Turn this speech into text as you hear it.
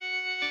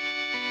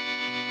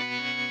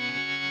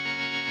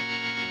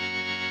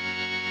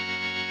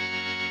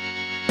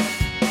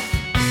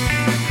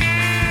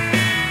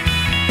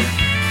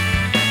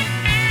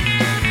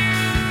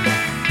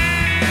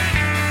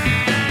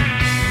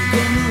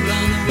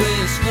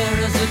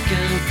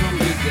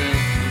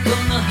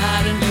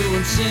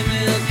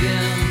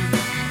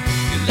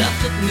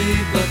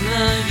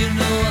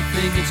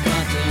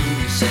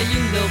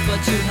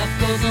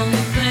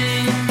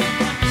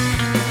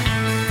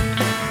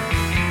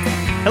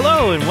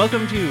Hello and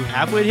welcome to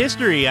Halfwit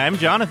History. I'm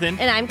Jonathan.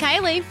 And I'm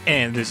Kylie.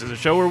 And this is a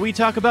show where we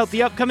talk about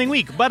the upcoming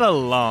week, but a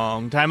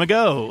long time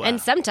ago. And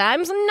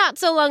sometimes not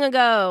so long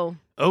ago.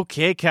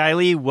 Okay,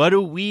 Kylie, what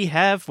do we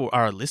have for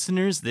our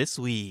listeners this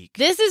week?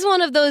 This is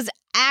one of those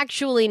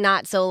actually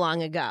not so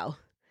long ago.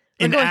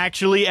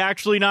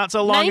 Actually not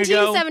so long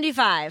ago?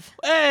 1975.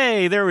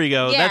 Hey, there we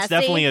go. Yeah, That's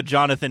definitely see? a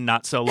Jonathan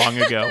not so long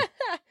ago.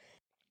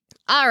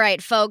 All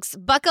right, folks,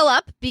 buckle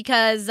up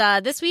because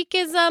this week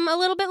is a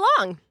little bit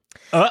long.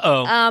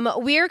 Uh-oh.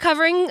 We're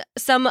covering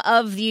some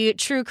of the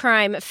true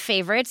crime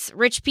favorites: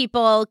 rich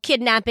people,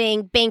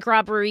 kidnapping, bank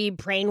robbery,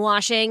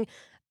 brainwashing.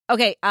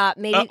 Okay,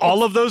 maybe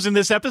all of those in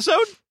this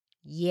episode?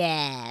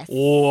 Yes.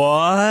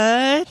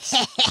 What?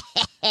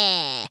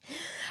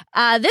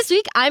 This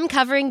week, I'm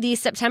covering the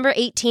September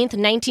 18th,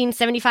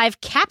 1975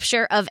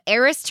 capture of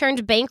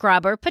heiress-turned-bank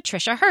robber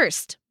Patricia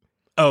Hearst.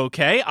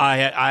 Okay,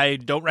 I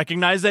don't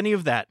recognize any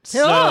of that.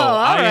 So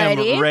I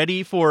alrighty. am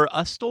ready for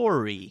a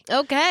story.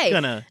 Okay.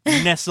 Gonna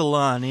nestle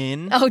on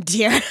in. Oh,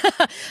 dear.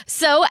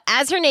 So,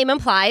 as her name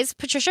implies,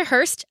 Patricia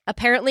Hearst,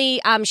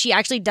 apparently, she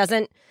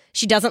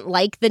doesn't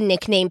like the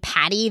nickname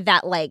Patty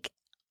that, like,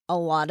 a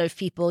lot of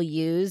people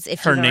use.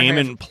 If Her you've ever name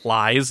heard-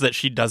 implies that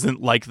she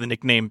doesn't like the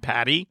nickname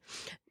Patty.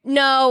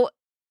 No,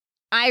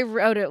 I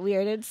wrote it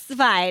weird. It's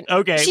fine.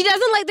 Okay. She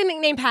doesn't like the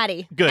nickname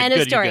Patty. Good, End of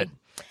good, story. you're good.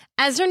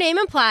 As her name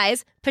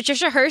implies,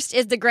 Patricia Hearst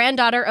is the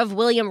granddaughter of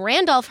William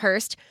Randolph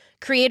Hearst,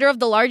 creator of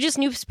the largest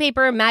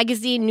newspaper,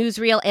 magazine,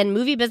 newsreel, and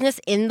movie business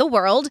in the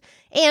world,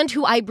 and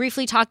who I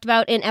briefly talked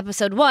about in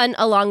episode 1,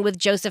 along with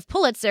Joseph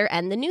Pulitzer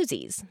and the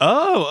Newsies.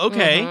 Oh,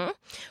 okay. Mhm.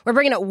 We're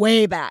bringing it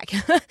way back.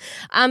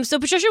 So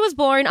Patricia was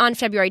born on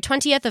February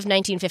 20th of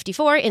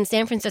 1954 in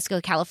San Francisco,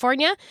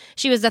 California.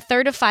 She was the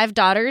third of 5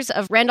 daughters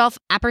of Randolph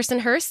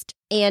Apperson Hearst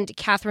and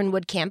Catherine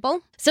Wood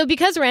Campbell. So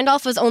because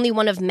Randolph was only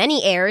one of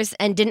many heirs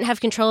and didn't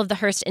have control of the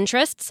Hearst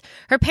interests,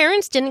 her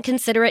parents didn't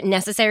consider it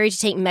necessary to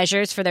take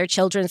measures for their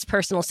children's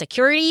personal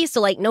security,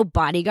 so like no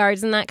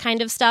bodyguards and that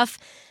kind of stuff.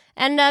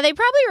 And they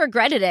probably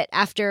regretted it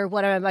after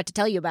what I'm about to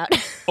tell you about.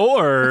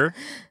 Or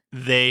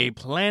they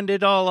planned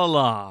it all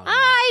along.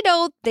 I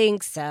don't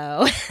think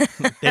so.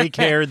 They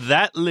cared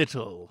that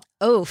little.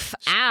 Oof.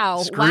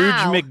 Ow. Scrooge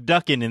wow.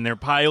 McDuckin in their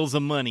piles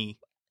of money.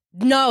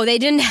 No, they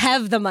didn't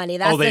have the money.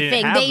 That's they the didn't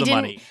thing. have They the didn't.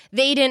 money.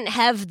 They didn't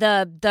have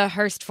the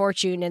Hearst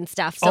fortune and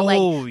stuff. So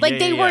Oh, like yeah,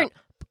 they yeah, yeah. weren't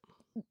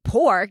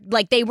poor.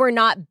 Like they were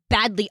not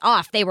badly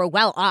off. They were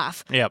well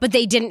off. Yep. But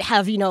they didn't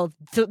have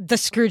the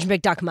Scrooge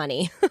McDuck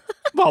money.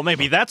 Well,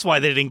 maybe that's why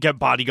they didn't get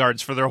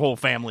bodyguards for their whole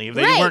family. If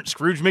they Right. weren't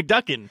Scrooge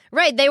McDuckin.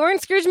 Right? They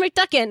weren't Scrooge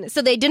McDuckin,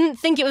 so they didn't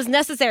think it was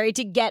necessary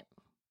to get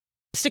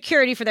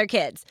security for their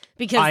kids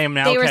because I am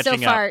now they were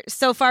catching up.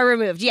 so far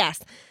removed. Yes.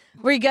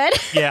 Were you good?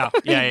 Yeah,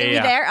 We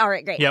there? All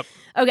right, great. Yep.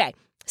 Okay,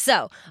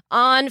 so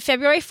on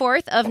February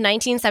 4th of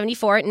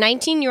 1974,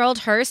 19-year-old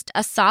Hearst,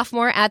 a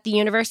sophomore at the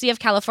University of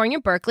California,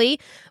 Berkeley,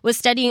 was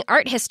studying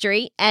art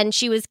history, and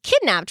she was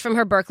kidnapped from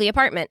her Berkeley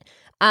apartment,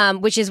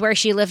 which is where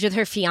she lived with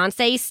her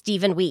fiancé,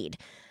 Stephen Weed.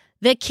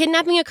 The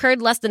kidnapping occurred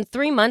less than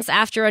 3 months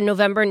after a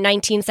November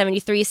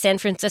 1973 San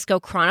Francisco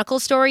Chronicle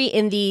story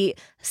in the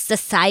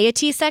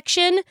Society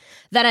section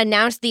that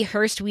announced the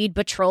Hearst-Weed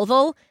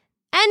betrothal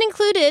and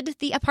included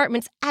the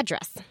apartment's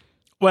address.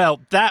 Well,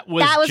 that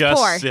was just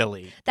poor.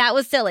 silly. That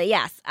was silly,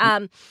 yes.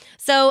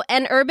 So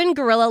an urban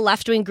guerrilla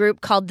left-wing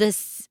group called the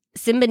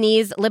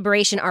Symbionese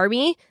Liberation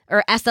Army,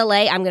 or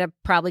SLA, I'm going to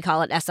probably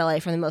call it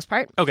SLA for the most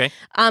part, Okay.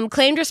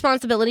 claimed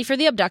responsibility for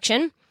the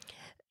abduction.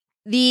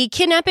 The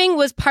kidnapping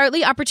was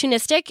partly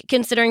opportunistic,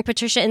 considering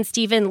Patricia and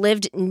Stephen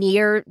lived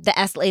near the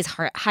SLA's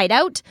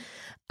hideout.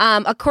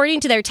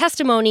 According to their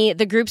testimony,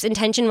 the group's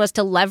intention was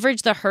to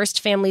leverage the Hearst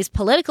family's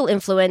political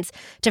influence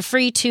to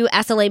free 2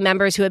 SLA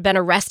members who had been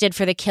arrested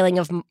for the killing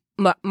of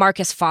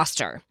Marcus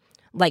Foster,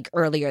 like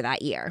earlier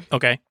that year.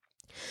 Okay.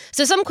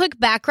 So some quick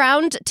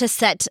background to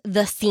set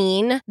the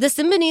scene. The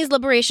Symbionese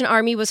Liberation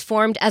Army was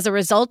formed as a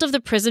result of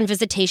the prison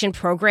visitation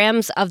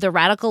programs of the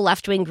radical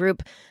left-wing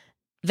group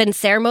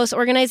Vencermos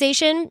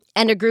organization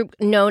and a group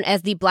known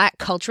as the Black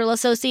Cultural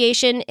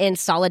Association in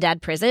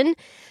Soledad Prison.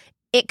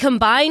 It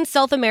combined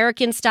South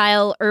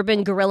American-style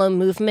urban guerrilla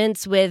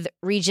movements with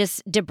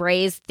Regis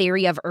Debray's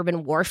theory of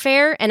urban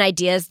warfare and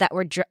ideas that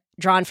were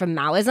drawn from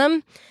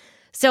Maoism.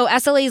 So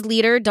SLA's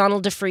leader,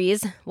 Donald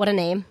DeFreeze, what a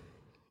name,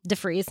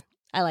 DeFreeze,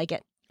 I like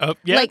it. Oh,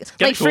 yeah. like it's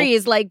kinda cool.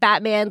 Freeze, like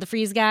Batman, the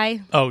Freeze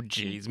guy. Oh,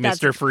 geez. That's-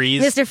 Mr.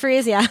 Freeze. Mr.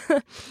 Freeze, yeah.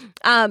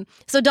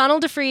 So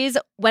Donald DeFreeze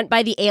went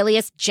by the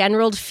alias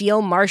General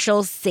Field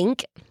Marshal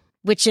Sink,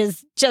 which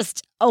is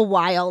just a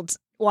wild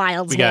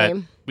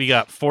name. We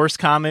got Force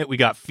Comet. We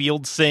got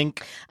Field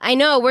Sync. I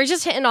know, we're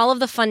just hitting all of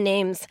the fun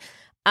names.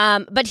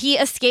 But he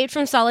escaped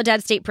from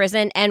Soledad State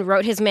Prison and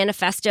wrote his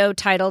manifesto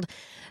titled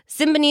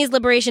Symbionese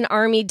Liberation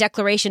Army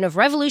Declaration of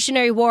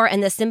Revolutionary War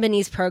and the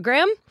Symbionese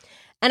Program.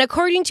 And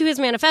according to his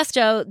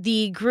manifesto,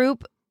 the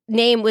group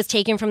name was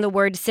taken from the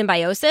word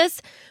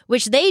symbiosis,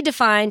 which they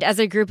defined as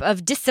a group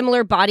of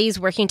dissimilar bodies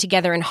working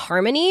together in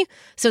harmony.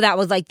 So that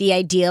was like the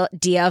idea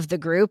of the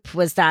group,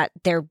 was that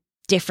they're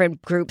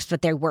different groups,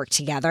 but they work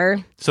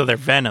together. So they're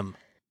Venom.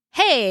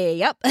 Hey,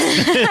 yep.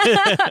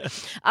 The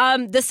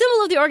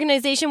symbol of the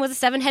organization was a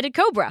 7-headed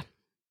cobra.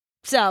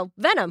 So,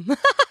 venom.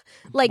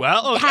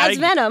 Has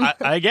venom.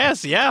 I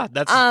guess, yeah.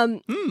 That's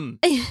And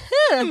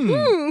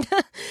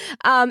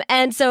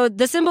so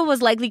the symbol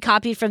was likely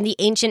copied from the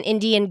ancient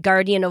Indian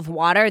guardian of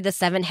water, the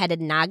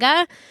 7-headed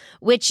naga,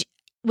 which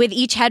with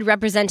each head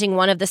representing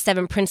one of the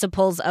 7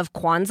 principles of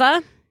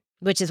Kwanzaa,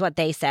 which is what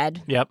they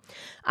said. Yep.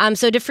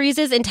 So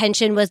DeFreeze's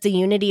intention was the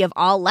unity of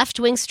all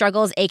left-wing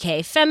struggles,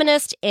 aka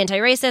feminist,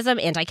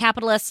 anti-racism,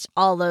 anti-capitalist,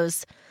 all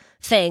those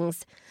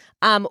things.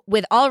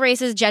 With all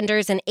races,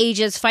 genders, and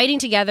ages fighting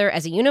together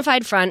as a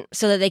unified front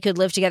so that they could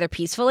live together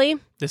peacefully.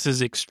 This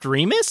is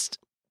extremist?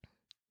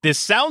 This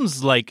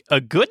sounds like a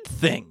good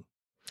thing.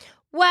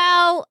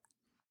 Well,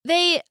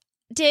 they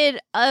did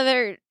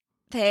other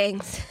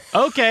things.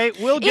 Okay,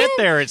 we'll get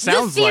there. It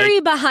sounds the theory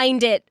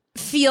behind it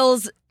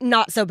feels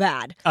not so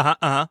bad.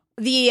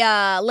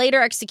 The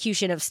later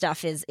execution of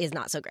stuff is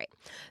not so great.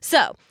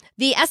 So,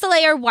 the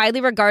SLA are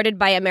widely regarded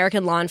by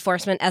American law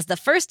enforcement as the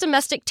first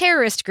domestic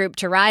terrorist group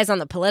to rise on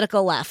the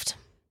political left.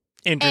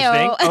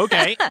 Interesting.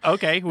 Okay.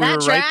 We were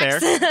right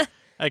there.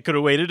 I could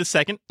have waited a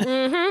second.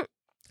 Mm-hmm.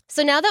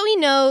 So now that we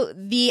know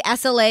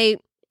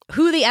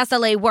who the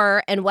SLA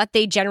were and what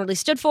they generally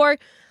stood for,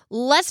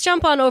 let's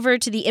jump on over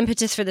to the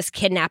impetus for this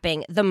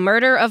kidnapping, the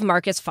murder of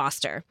Marcus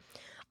Foster.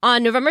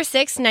 On November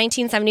 6,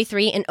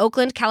 1973, in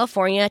Oakland,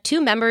 California,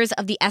 2 members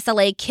of the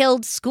SLA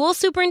killed school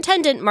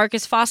superintendent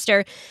Marcus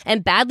Foster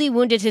and badly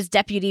wounded his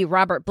deputy,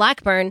 Robert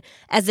Blackburn,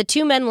 as the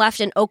 2 men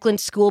left an Oakland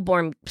school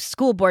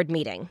board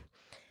meeting.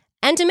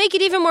 And to make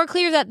it even more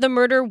clear that the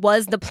murder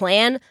was the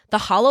plan, the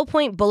hollow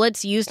point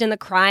bullets used in the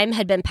crime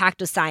had been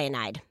packed with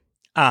cyanide.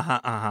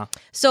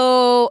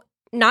 So,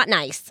 not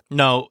nice.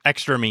 No,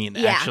 extra mean,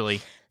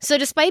 actually. So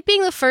despite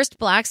being the first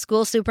black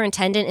school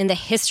superintendent in the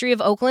history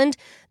of Oakland,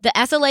 the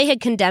SLA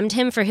had condemned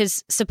him for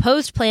his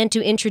supposed plan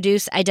to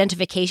introduce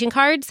identification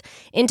cards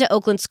into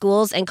Oakland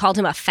schools and called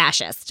him a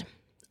fascist.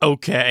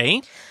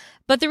 Okay.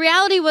 But the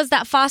reality was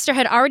that Foster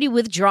had already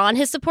withdrawn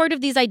his support of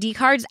these ID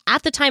cards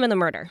at the time of the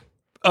murder.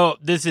 Oh,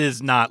 this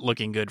is not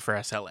looking good for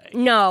SLA.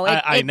 No,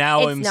 I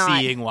now am not.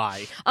 seeing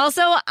why.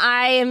 Also,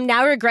 I am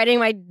now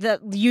regretting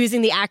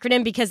using the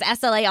acronym because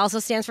SLA also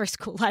stands for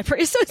School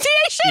Library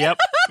Association.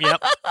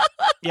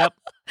 Yep.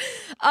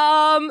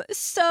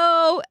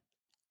 So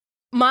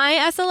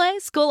my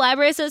SLA, School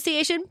Library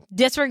Association,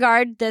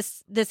 disregard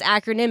this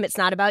acronym. It's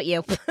not about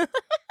you.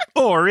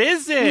 Or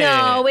is it?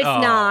 No, it's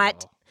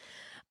not.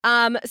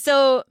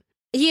 So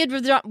he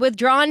had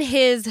withdrawn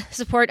his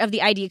support of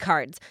the ID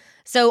cards.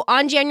 So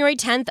on January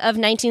 10th of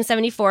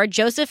 1974,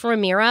 Joseph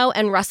Ramiro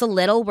and Russell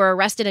Little were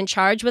arrested and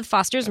charged with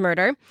Foster's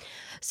murder.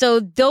 So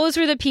those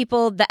were the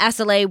people the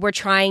SLA were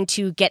trying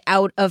to get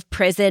out of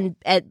prison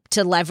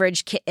to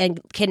leverage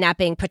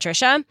kidnapping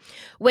Patricia,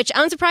 which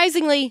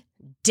unsurprisingly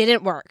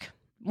didn't work.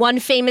 One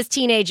famous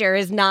teenager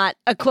is not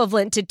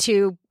equivalent to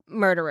 2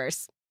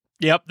 murderers.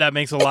 Yep, that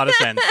makes a lot of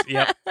sense.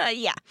 Yep.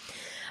 Yeah.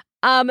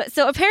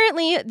 So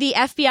apparently the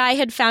FBI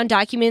had found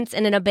documents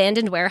in an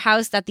abandoned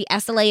warehouse that the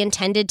SLA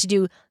intended to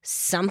do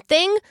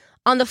something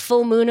on the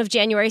full moon of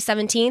January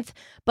 17th,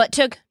 but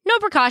took no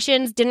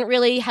precautions, didn't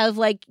really have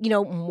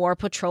more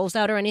patrols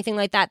out or anything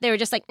like that. They were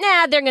just like,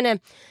 nah, they're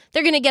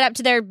gonna get up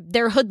to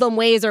their hoodlum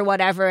ways or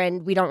whatever,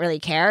 and we don't really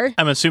care.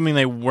 I'm assuming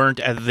they weren't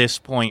at this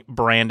point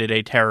branded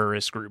a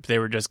terrorist group. They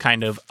were just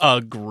kind of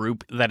a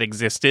group that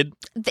existed.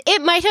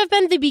 It might have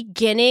been the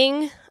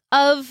beginning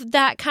of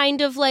that kind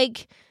of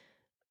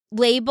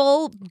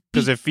label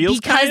because it feels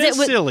kind of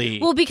silly.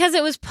 Well, because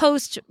it was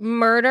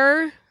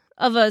post-murder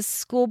of a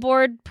school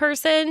board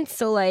person,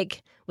 so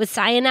with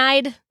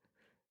cyanide.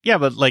 Yeah,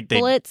 but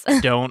bullets.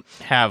 They don't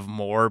have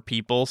more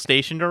people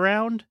stationed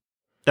around.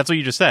 That's what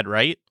you just said,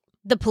 right?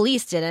 The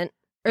police didn't,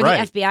 or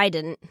right. The FBI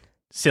didn't.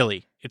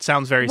 Silly. It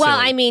sounds very silly. Well,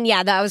 I mean,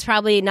 yeah, that was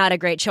probably not a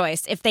great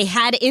choice. If they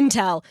had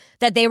intel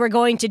that they were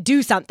going to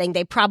do something,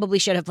 they probably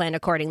should have planned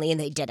accordingly, and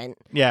they didn't.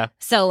 Yeah.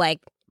 So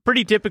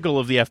pretty typical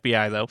of the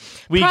FBI, though.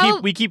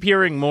 We keep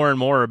hearing more and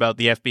more about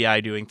the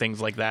FBI doing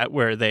things like that,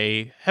 where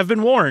they have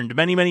been warned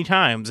many, many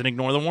times and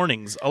ignore the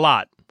warnings a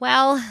lot.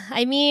 Well,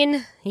 I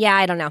mean, yeah,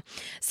 I don't know.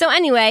 So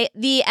anyway,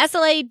 the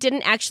SLA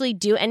didn't actually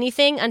do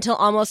anything until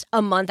almost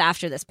a month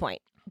after this point.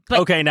 But,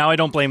 okay, now I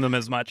don't blame them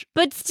as much.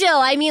 But still,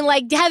 I mean,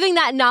 having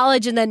that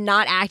knowledge and then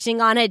not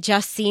acting on it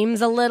just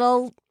seems a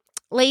little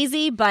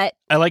lazy, but...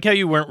 I like how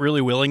you weren't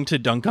really willing to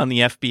dunk on the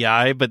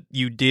FBI, but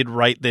you did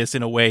write this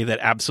in a way that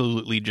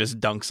absolutely just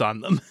dunks on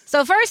them.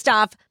 So first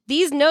off,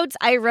 these notes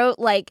I wrote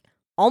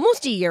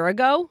almost a year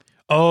ago.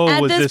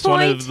 Oh, was this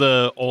one of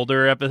the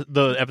older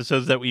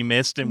episodes that we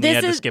missed and we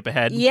had to skip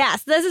ahead?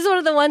 Yes, this is one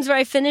of the ones where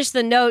I finished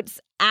the notes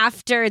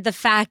after the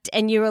fact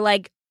and you were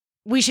like,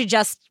 we should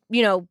just,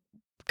 go...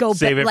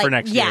 Save it for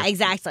next year. Yeah,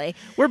 exactly.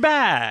 We're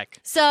back.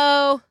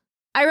 So...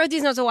 I wrote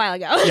these notes a while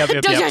ago.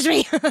 Yep, Don't judge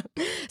me.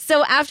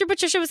 So after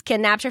Patricia was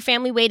kidnapped, her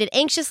family waited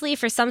anxiously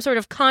for some sort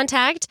of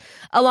contact,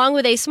 along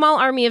with a small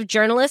army of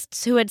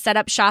journalists who had set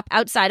up shop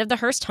outside of the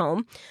Hearst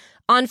home.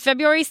 On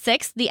February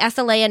 6th, the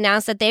SLA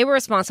announced that they were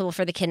responsible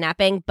for the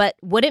kidnapping, but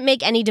wouldn't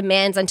make any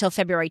demands until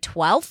February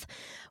 12th,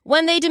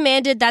 when they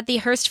demanded that the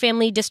Hearst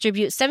family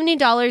distribute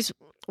 $70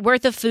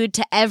 worth of food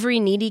to every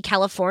needy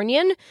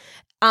Californian,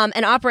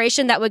 an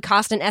operation that would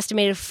cost an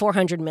estimated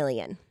 $400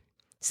 million.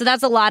 So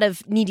that's a lot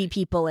of needy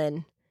people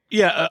in.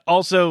 Yeah,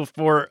 also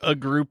for a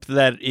group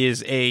that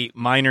is a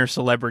minor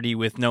celebrity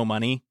with no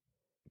money,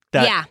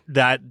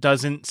 that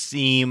doesn't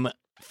seem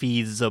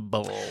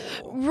feasible.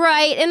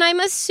 Right, and I'm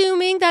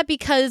assuming that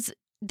because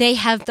they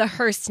have the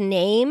Hearst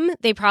name,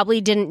 they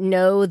probably didn't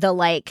know the,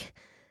 like,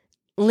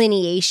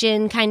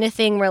 lineation kind of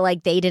thing where,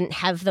 like, they didn't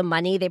have the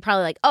money. They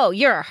probably like, oh,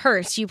 you're a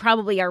Hearst. You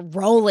probably are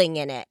rolling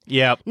in it.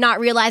 Yep. Not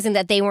realizing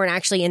that they weren't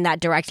actually in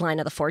that direct line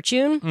of the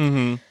fortune.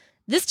 Mm-hmm.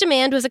 This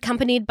demand was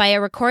accompanied by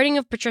a recording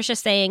of Patricia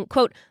saying,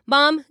 quote,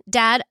 "Mom,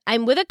 Dad,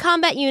 I'm with a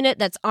combat unit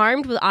that's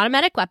armed with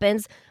automatic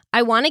weapons.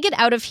 I want to get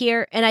out of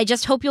here, and I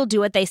just hope you'll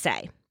do what they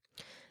say."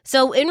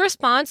 So in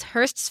response,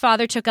 Hearst's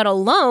father took out a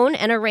loan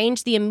and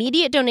arranged the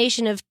immediate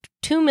donation of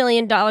 $2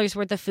 million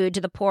worth of food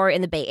to the poor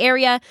in the Bay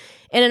Area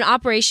in an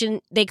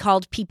operation they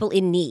called People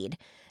in Need.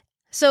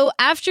 So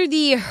after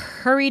the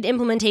hurried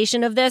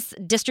implementation of this,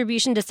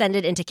 distribution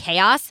descended into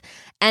chaos,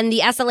 and the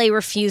SLA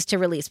refused to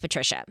release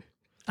Patricia.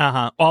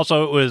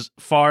 Also, it was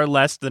far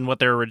less than what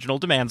their original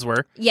demands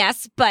were.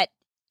 Yes, but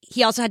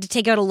he also had to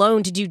take out a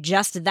loan to do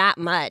just that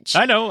much.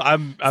 I know.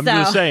 I'm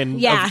just saying.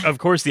 Yeah. Of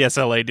course, the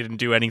SLA didn't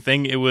do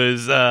anything. It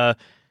was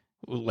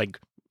like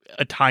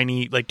a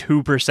tiny, like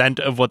 2%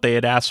 of what they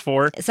had asked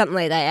for. Something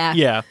like that.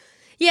 Yeah.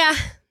 Yeah.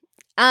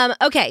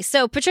 Okay,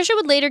 so Patricia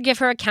would later give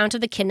her account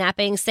of the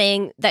kidnapping,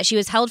 saying that she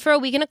was held for a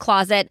week in a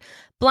closet,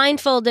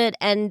 blindfolded,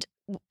 and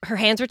her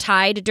hands were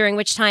tied, during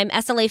which time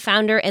SLA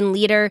founder and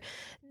leader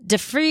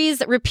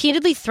DeFries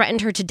repeatedly threatened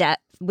her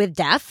with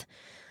death.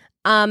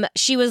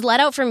 She was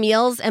let out for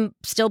meals and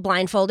still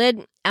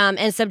blindfolded,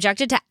 and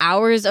subjected to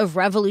hours of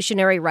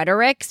revolutionary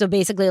rhetoric. So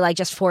basically, like,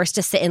 just forced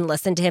to sit and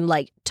listen to him,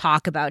 like,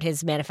 talk about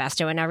his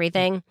manifesto and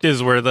everything. This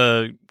is where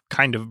the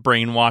kind of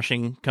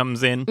brainwashing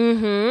comes in.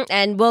 Mm-hmm.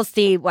 And we'll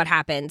see what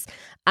happens.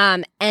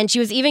 And she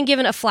was even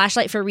given a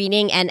flashlight for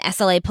reading and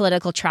SLA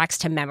political tracts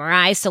to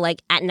memorize. So,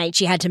 like, at night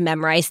she had to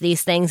memorize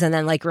these things and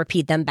then, like,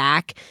 repeat them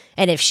back.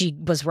 And if she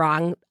was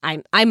wrong,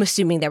 I'm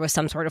assuming there was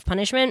some sort of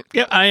punishment.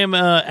 Yeah, I am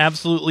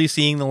absolutely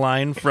seeing the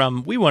line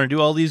from, we want to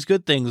do all these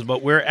good things,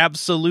 but we're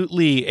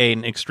absolutely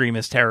an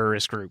extremist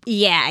terrorist group.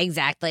 Yeah,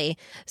 exactly.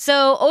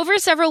 So over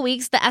several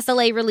weeks, the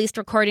SLA released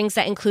recordings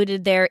that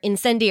included their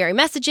incendiary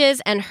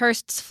messages and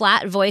Hearst's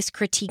flat voice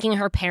critiquing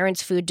her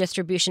parents' food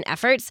distribution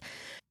efforts.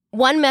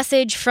 One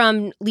message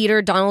from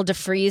leader Donald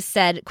DeFries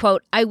said,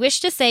 quote, "I wish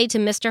to say to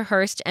Mr.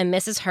 Hearst and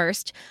Mrs.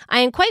 Hearst, I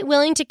am quite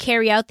willing to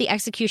carry out the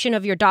execution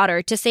of your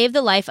daughter to save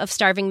the life of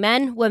starving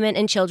men, women,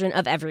 and children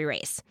of every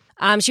race."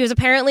 She was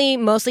apparently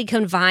mostly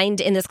confined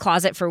in this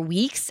closet for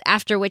weeks,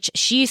 after which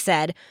she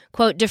said,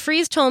 quote,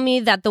 "DeFries told me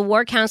that the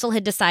War Council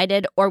had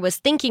decided or was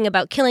thinking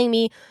about killing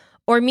me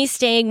or me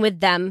staying with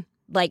them,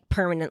 like,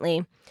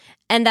 permanently,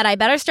 and that I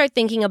better start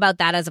thinking about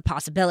that as a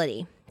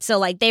possibility." So,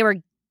 like, they were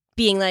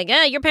being like,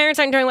 your parents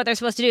aren't doing what they're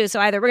supposed to do, so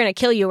either we're going to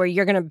kill you or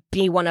you're going to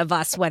be one of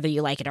us, whether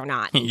you like it or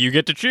not. You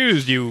get to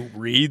choose. Do you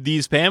read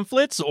these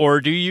pamphlets or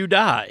do you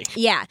die?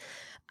 Yeah.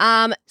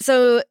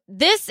 So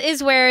this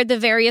is where the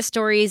various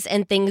stories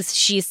and things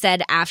she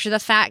said after the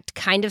fact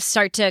kind of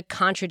start to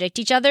contradict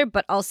each other,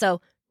 but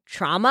also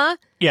trauma.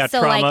 Yeah,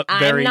 so, trauma, like,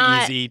 very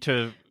easy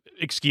to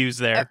excuse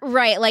there.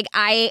 Right. Like,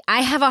 I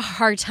have a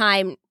hard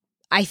time,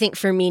 I think,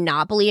 for me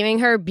not believing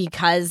her,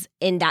 because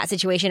in that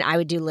situation, I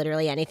would do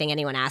literally anything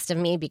anyone asked of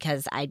me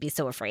because I'd be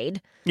so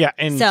afraid. Yeah,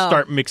 and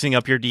start mixing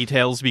up your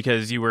details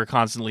because you were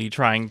constantly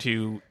trying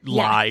to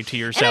lie to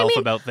yourself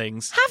about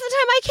things. Half the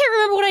time, I can't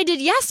remember what I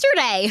did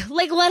yesterday,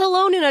 like, let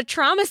alone in a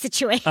trauma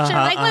situation.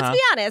 Let's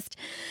be honest.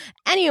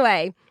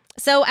 Anyway,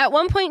 so at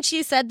one point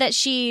she said that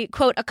she,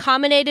 quote,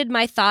 "accommodated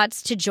my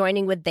thoughts to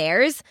joining with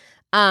theirs,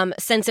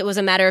 since it was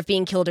a matter of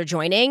being killed or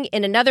joining."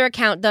 In another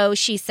account, though,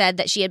 she said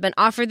that she had been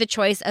offered the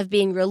choice of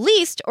being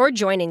released or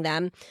joining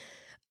them.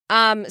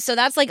 So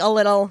that's, like, a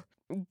little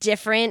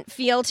different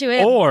feel to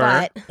it.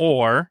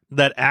 Or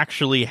that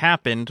actually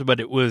happened, but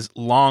it was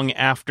long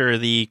after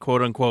the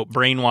quote-unquote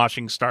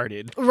brainwashing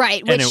started.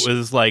 Right. And it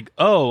was like,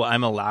 oh,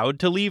 I'm allowed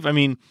to leave? I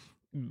mean,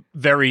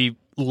 very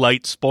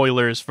light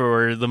spoilers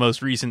for the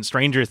most recent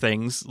Stranger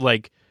Things.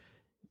 Like,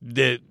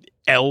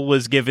 Elle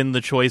was given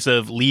the choice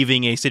of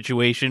leaving a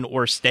situation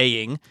or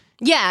staying.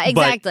 Yeah,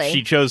 exactly. But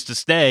she chose to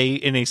stay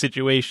in a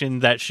situation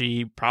that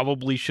she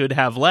probably should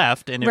have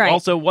left. And it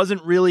also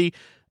wasn't really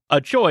a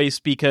choice,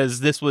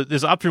 because this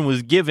option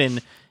was given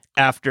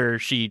after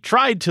she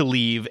tried to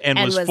leave and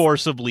was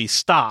forcibly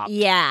stopped.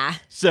 Yeah.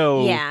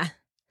 So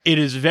it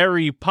is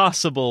very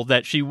possible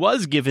that she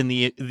was given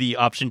the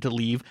option to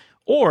leave,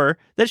 or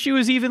that she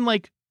was even,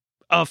 like,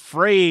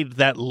 afraid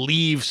that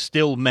leave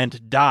still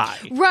meant die.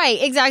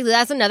 Right, exactly.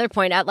 That's another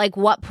point. At, like,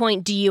 what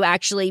point do you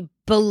actually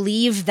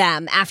believe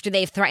them after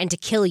they've threatened to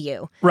kill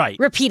you? Right.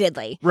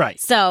 Repeatedly.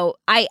 Right. So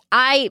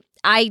I'm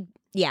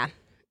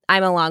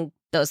along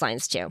those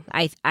lines too.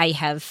 I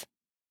have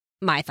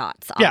my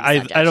thoughts on Yeah, the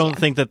subject. I don't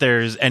think that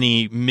there's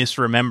any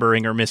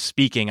misremembering or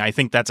misspeaking. I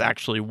think that's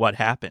actually what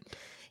happened.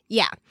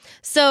 Yeah.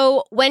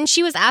 So when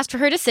she was asked for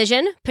her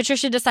decision,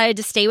 Patricia decided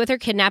to stay with her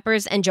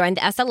kidnappers and join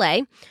the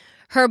SLA.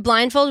 Her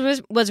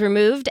blindfold was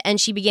removed, and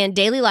she began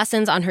daily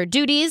lessons on her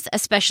duties,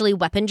 especially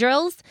weapon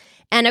drills.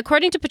 And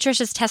according to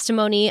Patricia's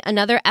testimony,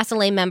 another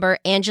SLA member,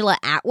 Angela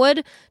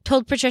Atwood,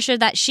 told Patricia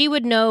that she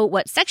would know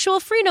what sexual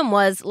freedom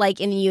was like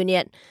in the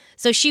unit.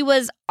 So she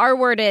was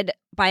R-worded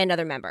by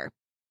another member.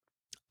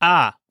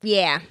 Yeah.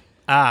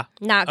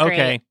 Not great.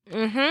 Okay.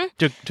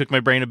 Mm-hmm. Took my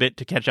brain a bit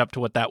to catch up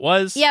to what that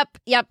was.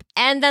 Yep.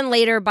 And then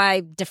later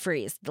by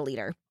DeFreeze, the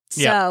leader.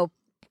 So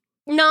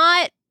Yep.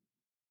 not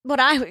what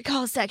I would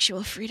call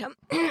sexual freedom.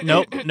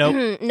 Nope.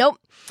 Nope.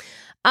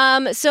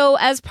 So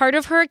as part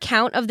of her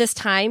account of this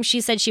time,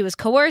 she said she was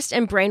coerced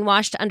and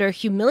brainwashed under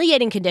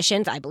humiliating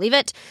conditions, I believe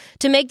it,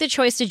 to make the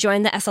choice to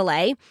join the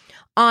SLA.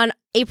 On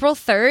April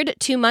 3rd,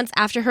 2 months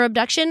after her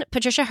abduction,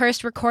 Patricia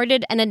Hearst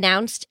recorded and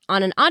announced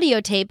on an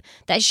audio tape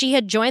that she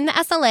had joined the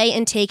SLA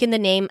and taken the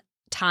name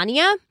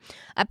Tanya,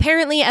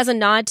 apparently as a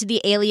nod to the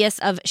alias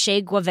of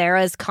Che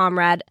Guevara's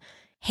comrade,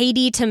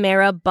 Haiti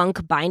Tamara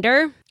Bunk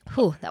Binder.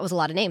 Whew, that was a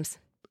lot of names.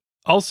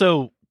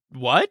 Also,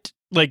 what?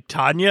 Like,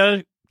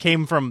 Tanya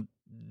came from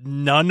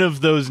none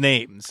of those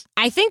names.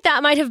 I think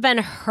that might have been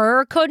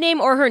her codename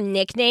or her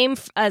nickname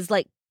as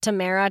like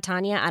Tamara,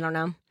 Tanya. I don't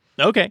know.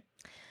 Okay.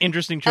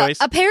 Interesting choice.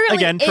 Apparently,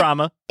 again,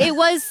 trauma. It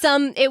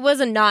was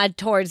a nod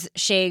towards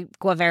Che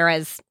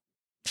Guevara's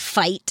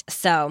fight.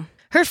 So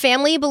her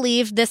family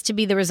believed this to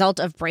be the result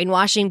of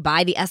brainwashing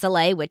by the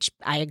SLA, which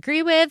I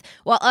agree with,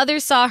 while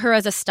others saw her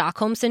as a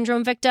Stockholm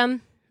Syndrome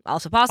victim.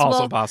 Also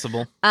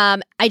possible.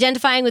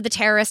 Identifying with the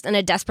terrorist in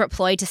a desperate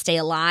ploy to stay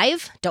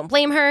alive. Don't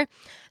blame her.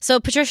 So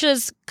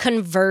Patricia's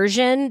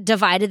conversion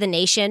divided the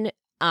nation.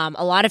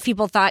 A lot of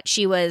people thought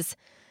she was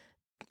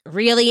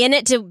really in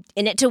it to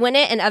win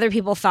it, and other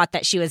people thought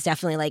that she was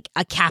definitely like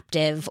a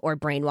captive or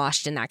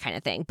brainwashed and that kind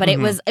of thing. But it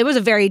was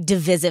a very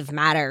divisive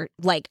matter,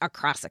 like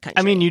across the country.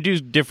 I mean, you do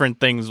different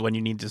things when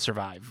you need to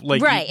survive.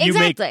 Like, right,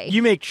 exactly.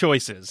 You make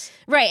choices.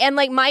 Right, and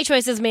like my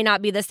choices may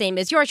not be the same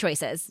as your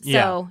choices.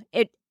 So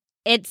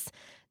it's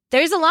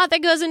there's a lot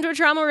that goes into a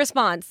trauma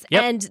response,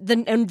 and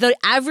the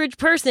average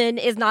person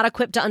is not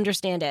equipped to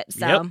understand it.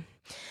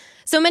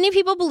 So many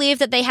people believe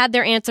that they had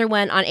their answer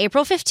when, on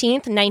April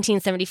 15th,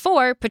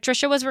 1974,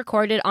 Patricia was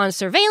recorded on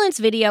surveillance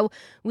video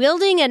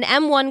wielding an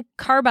M1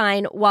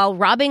 carbine while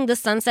robbing the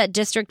Sunset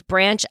District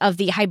branch of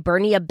the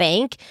Hibernia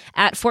Bank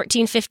at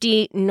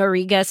 1450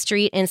 Noriega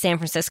Street in San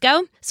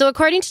Francisco. So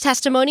according to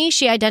testimony,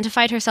 she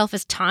identified herself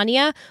as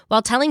Tanya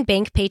while telling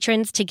bank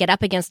patrons to get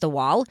up against the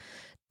wall.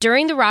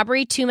 During the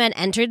robbery, 2 men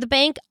entered the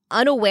bank,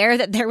 unaware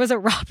that there was a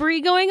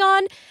robbery going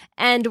on,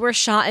 and were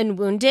shot and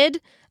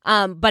wounded.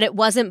 But it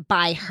wasn't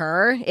by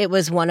her. It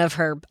was one of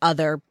her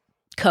other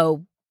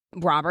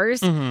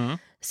co-robbers. Mm-hmm.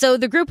 So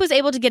the group was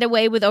able to get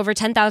away with over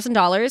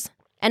 $10,000.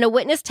 And a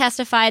witness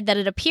testified that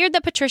it appeared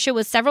that Patricia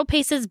was several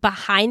paces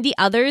behind the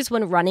others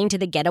when running to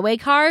the getaway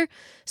car.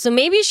 So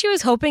maybe she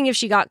was hoping if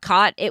she got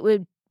caught, it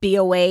would be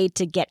a way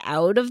to get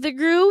out of the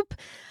group.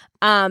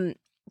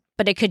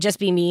 But it could just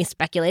be me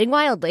speculating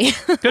wildly.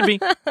 Could be.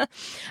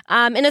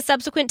 In a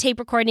subsequent tape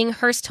recording,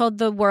 Hearst told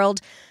the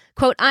world,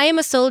 quote, "I am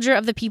a soldier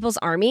of the People's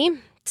Army."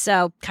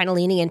 So kind of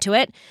leaning into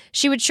it.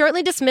 She would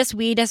shortly dismiss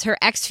Weed as her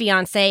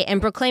ex-fiancé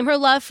and proclaim her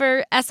love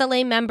for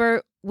SLA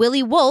member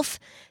Willie Wolf,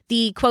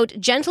 the, quote,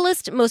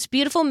 "gentlest, most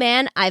beautiful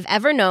man I've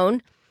ever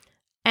known."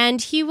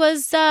 And he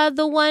was the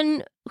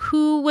one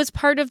who was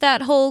part of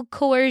that whole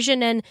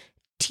coercion and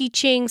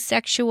teaching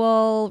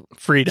sexual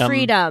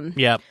freedom.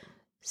 Yep.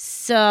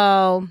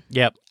 So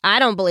I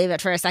don't believe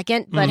it for a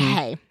second, but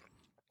hey.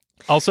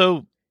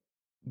 Also,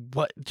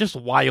 what just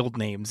wild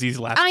names these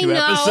last I two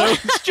know.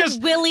 episodes.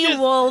 Just Willie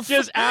Wolf.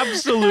 Just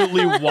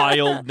absolutely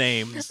wild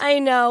names. I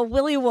know.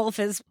 Willie Wolf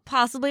is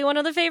possibly one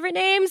of the favorite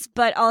names,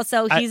 but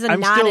also he's a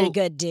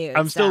good dude.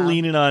 I'm still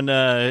leaning on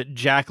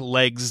Jack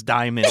Legs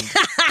Diamond.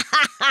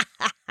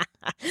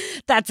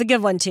 That's a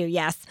good one too,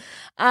 yes.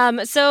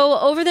 So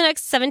over the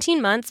next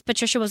 17 months,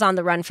 Patricia was on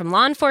the run from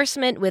law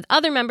enforcement with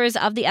other members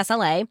of the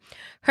SLA.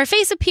 Her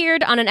face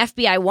appeared on an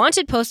FBI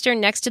wanted poster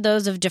next to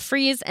those of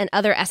DeFreeze and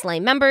other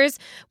SLA members,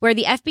 where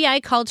the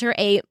FBI called her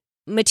a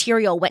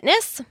material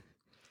witness.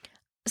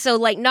 So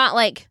like not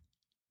like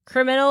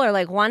criminal or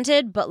like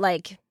wanted, but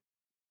like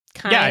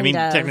kind of. Yeah, I mean,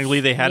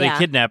 technically they had a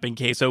kidnapping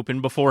case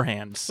open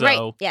beforehand. So.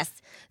 Right,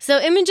 yes. So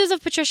images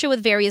of Patricia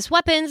with various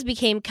weapons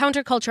became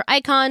counterculture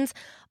icons,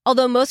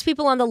 although most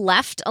people on the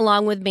left,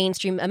 along with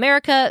mainstream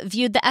America,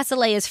 viewed the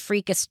SLA as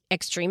freak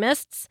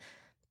extremists.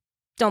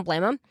 Don't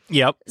blame them.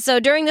 Yep. So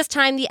during this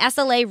time, the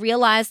SLA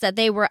realized that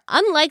they were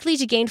unlikely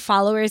to gain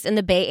followers in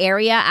the Bay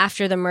Area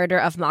after the murder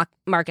of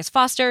Marcus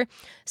Foster.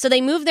 So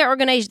they moved their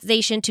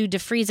organization to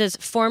DeFreeze's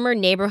former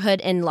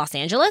neighborhood in Los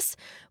Angeles,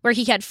 where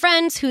he had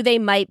friends who they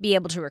might be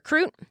able to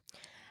recruit.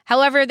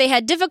 However, they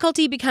had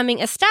difficulty becoming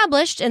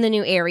established in the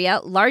new area,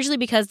 largely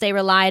because they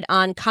relied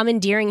on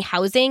commandeering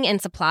housing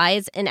and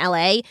supplies in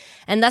LA,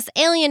 and thus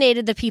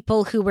alienated the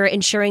people who were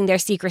ensuring their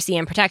secrecy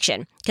and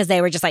protection, because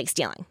they were just like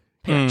stealing.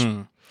 pretty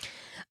much.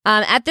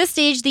 At this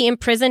stage, the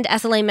imprisoned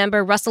SLA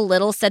member Russell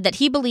Little said that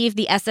he believed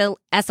the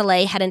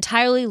SLA had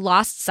entirely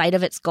lost sight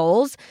of its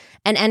goals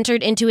and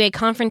entered into a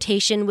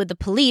confrontation with the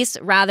police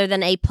rather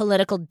than a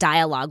political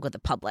dialogue with the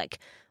public,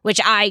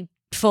 which I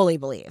fully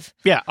believe.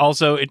 Yeah,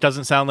 also, it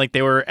doesn't sound like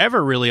they were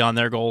ever really on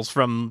their goals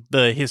from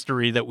the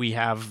history that we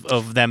have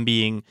of them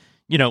being,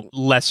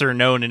 lesser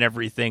known and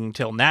everything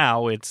till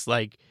now. It's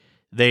like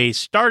they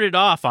started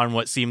off on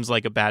what seems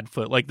like a bad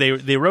foot. Like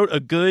they wrote a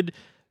good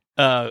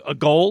a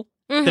goal.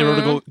 Mm-hmm. They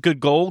wrote a good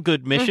goal,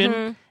 good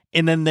mission,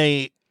 and then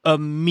they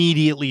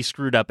immediately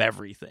screwed up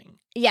everything.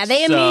 Yeah,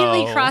 they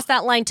immediately crossed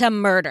that line to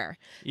murder.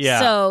 Yeah.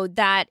 So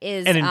that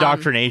is... And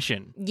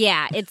indoctrination.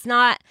 Yeah, it's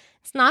not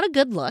a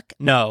good look.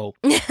 No.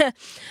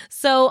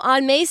 So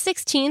on May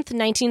 16th,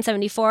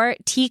 1974,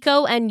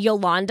 Tico and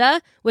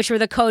Yolanda, which were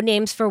the code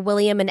names for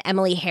William and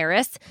Emily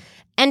Harris,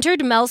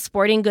 entered Mel's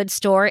sporting goods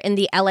store in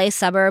the LA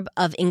suburb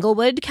of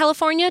Inglewood,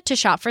 California, to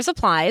shop for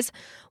supplies.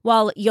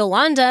 While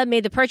Yolanda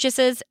made the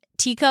purchases,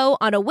 Tico,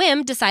 on a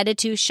whim, decided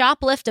to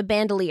shoplift a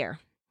bandolier.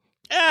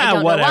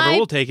 Whatever.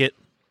 We'll take it.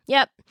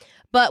 Yep.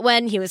 But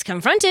when he was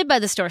confronted by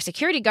the store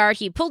security guard,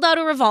 he pulled out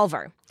a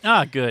revolver.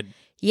 Good.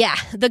 Yeah.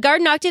 The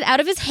guard knocked it out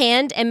of his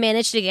hand and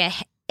managed to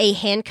get a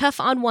handcuff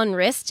on one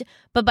wrist.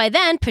 But by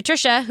then,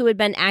 Patricia, who had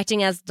been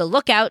acting as the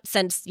lookout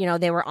since,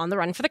 they were on the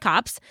run for the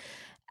cops,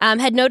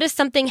 had noticed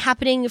something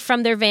happening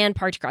from their van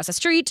parked across the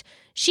street.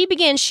 She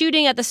began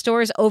shooting at the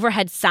store's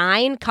overhead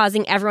sign,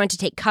 causing everyone to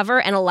take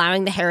cover and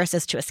allowing the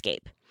Harrises to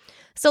escape.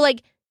 So,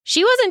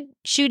 she wasn't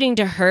shooting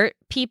to hurt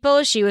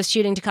people. She was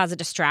shooting to cause a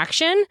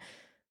distraction,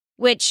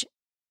 which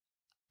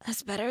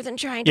that's better than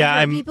trying to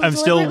hurt people. I'm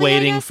still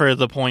waiting for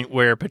the point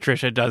where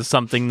Patricia does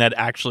something that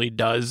actually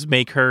does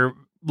make her,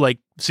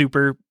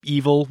 super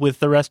evil with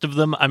the rest of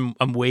them.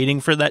 I'm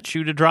waiting for that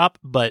shoe to drop,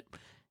 but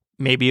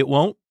maybe it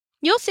won't.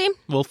 You'll see.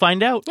 We'll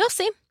find out. You'll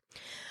see.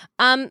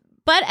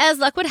 But as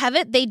luck would have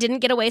it, they didn't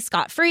get away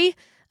scot-free.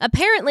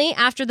 Apparently,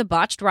 after the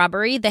botched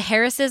robbery, the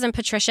Harrises and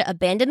Patricia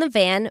abandoned the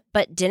van,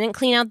 but didn't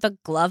clean out the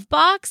glove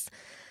box.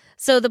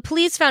 So the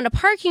police found a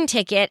parking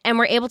ticket and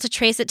were able to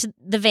trace it to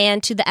the van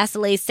to the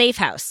SLA's safe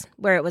house,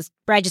 where it was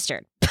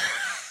registered.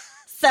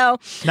 So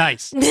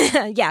nice.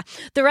 Yeah.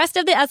 The rest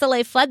of the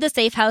SLA fled the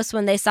safe house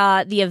when they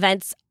saw the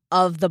events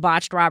of the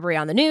botched robbery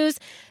on the news,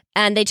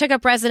 and they took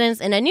up residence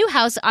in a new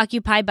house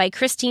occupied by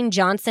Christine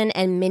Johnson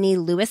and Minnie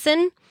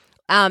Lewison.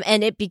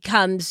 And it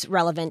becomes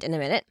relevant in a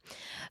minute.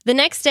 The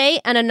next day,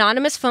 an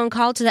anonymous phone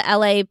call to the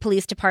LA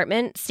Police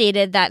Department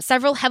stated that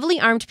several heavily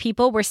armed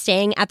people were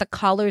staying at the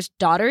caller's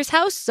daughter's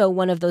house, so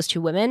one of those two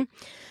women.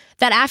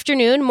 That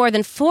afternoon, more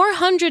than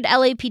 400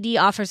 LAPD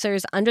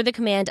officers under the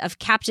command of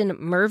Captain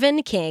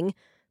Mervyn King,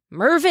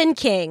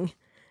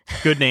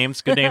 good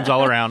names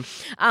all around,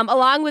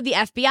 along with the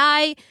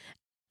FBI,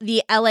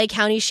 the LA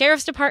County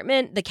Sheriff's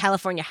Department, the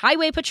California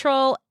Highway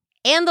Patrol,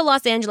 and the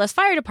Los Angeles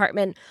Fire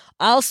Department,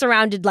 all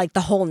surrounded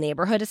the whole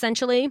neighborhood,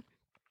 essentially.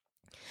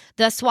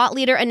 The SWAT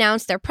leader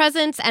announced their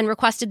presence and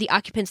requested the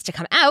occupants to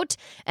come out,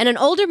 and an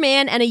older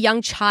man and a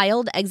young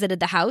child exited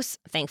the house,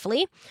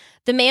 thankfully.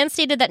 The man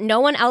stated that no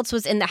one else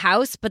was in the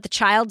house, but the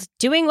child,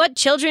 doing what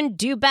children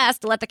do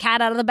best, let the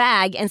cat out of the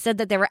bag, and said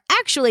that there were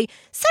actually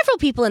several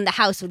people in the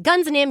house with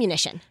guns and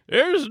ammunition.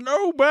 There's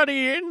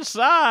nobody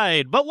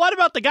inside. But what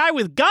about the guy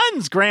with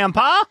guns,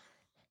 Grandpa?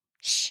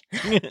 Shh.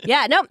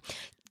 Yeah, no.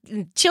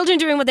 Children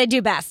doing what they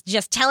do best,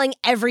 just telling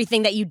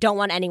everything that you don't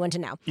want anyone to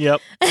know. Yep.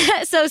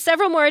 So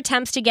several more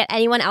attempts to get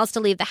anyone else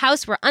to leave the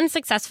house were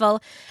unsuccessful,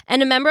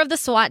 and a member of the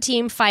SWAT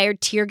team fired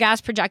tear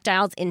gas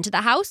projectiles into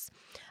the house.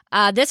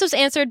 This was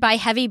answered by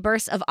heavy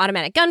bursts of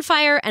automatic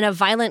gunfire, and a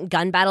violent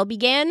gun battle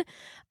began,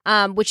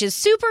 which is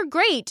super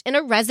great in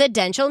a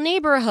residential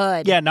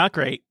neighborhood. Yeah, not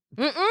great.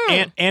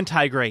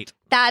 Anti-great.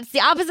 That's the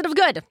opposite of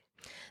good.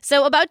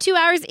 So about 2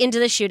 hours into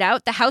the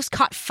shootout, the house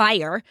caught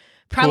fire,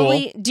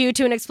 probably due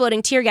to an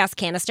exploding tear gas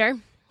canister,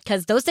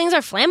 because those things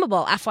are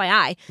flammable,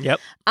 FYI. Yep.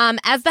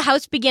 As the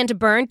house began to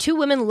burn, two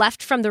women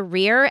left from the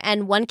rear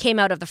and one came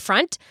out of the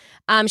front.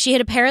 She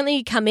had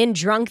apparently come in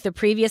drunk the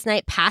previous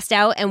night, passed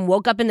out, and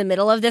woke up in the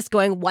middle of this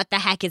going, what the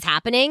heck is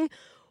happening?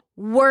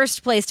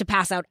 Worst place to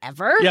pass out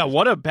ever. Yeah,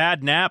 what a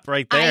bad nap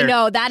right there. I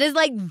know. That is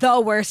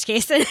the worst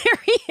case scenario.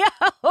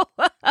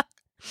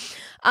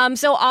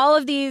 So all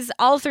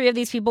three of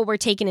these people were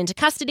taken into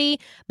custody,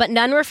 but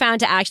none were found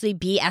to actually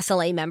be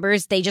SLA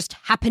members. They just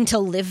happened to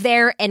live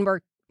there and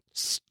were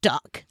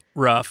stuck.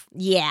 Rough.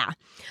 Yeah.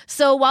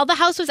 So while the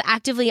house was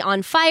actively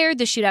on fire,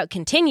 the shootout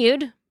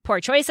continued. Poor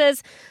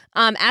choices.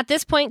 At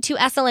this point, two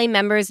SLA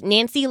members,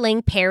 Nancy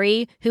Ling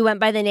Perry, who went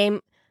by the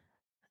name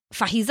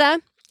Fahiza,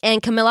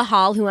 and Camilla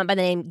Hall, who went by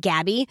the name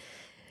Gabby,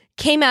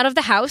 came out of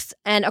the house,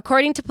 and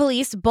according to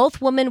police,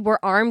 both women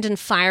were armed and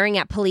firing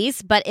at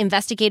police, but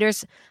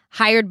investigators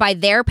hired by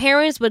their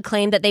parents would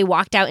claim that they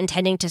walked out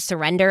intending to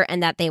surrender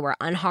and that they were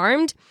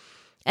unharmed.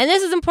 And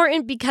this is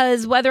important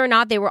because whether or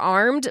not they were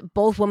armed,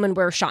 both women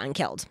were shot and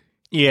killed.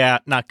 Yeah,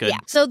 not good. Yeah.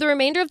 So the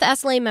remainder of the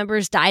SLA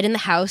members died in the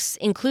house,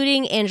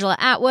 including Angela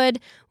Atwood,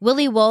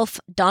 Willie Wolf,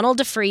 Donald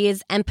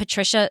DeFries, and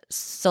Patricia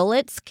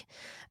Solitsk.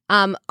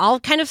 all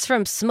kind of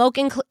from smoke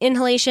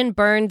inhalation,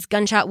 burns,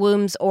 gunshot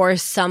wounds, or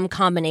some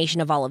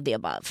combination of all of the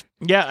above.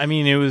 Yeah, I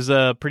mean, it was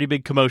a pretty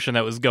big commotion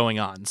that was going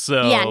on.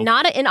 So yeah,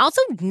 and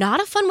also not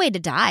a fun way to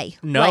die.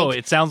 No,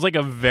 it sounds like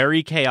a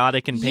very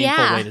chaotic and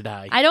painful way to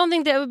die. I don't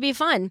think that would be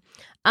fun.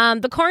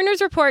 The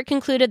coroner's report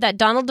concluded that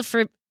Donald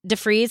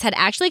DeFreeze had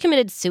actually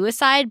committed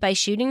suicide by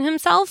shooting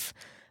himself,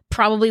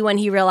 probably when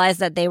he realized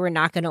that they were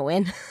not going to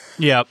win.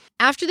 Yep.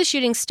 After the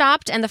shooting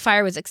stopped and the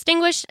fire was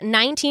extinguished,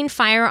 19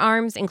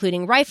 firearms,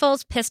 including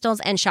rifles, pistols,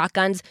 and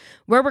shotguns,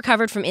 were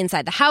recovered from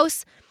inside the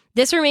house.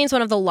 This remains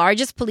one of the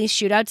largest police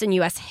shootouts in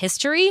U.S.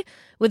 history,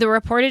 with a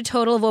reported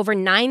total of over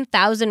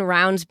 9,000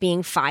 rounds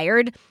being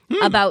fired,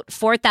 about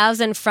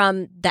 4,000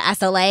 from the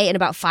SLA and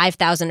about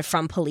 5,000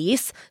 from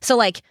police.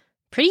 So,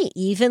 pretty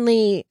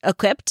evenly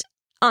equipped,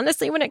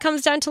 honestly, when it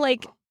comes down to,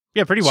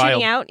 yeah, pretty wild.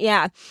 Shooting out,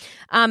 yeah.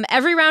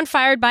 Every round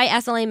fired by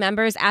SLA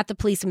members at the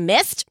police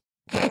missed.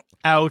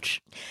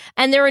 Ouch.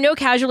 And there were no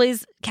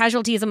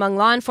casualties among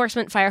law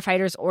enforcement,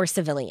 firefighters, or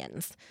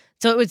civilians.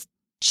 So it was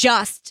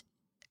just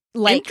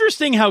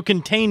interesting how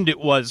contained it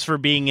was for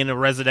being in a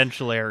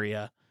residential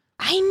area.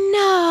 I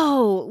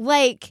know.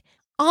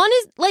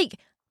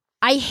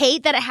 I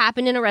hate that it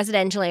happened in a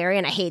residential area,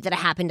 and I hate that it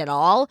happened at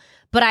all,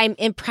 but I'm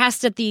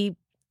impressed at the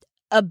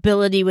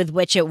ability with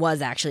which it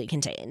was actually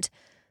contained.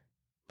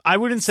 I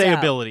wouldn't say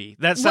ability.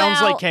 That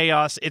sounds like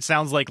chaos. It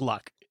sounds like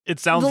luck. It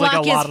sounds like a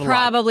lot of luck. Luck is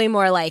probably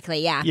more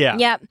likely, yeah. Yeah.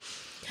 Yep.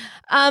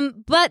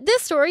 But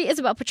this story is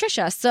about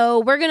Patricia, so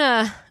we're going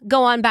to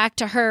go on back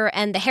to her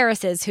and the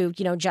Harrises who,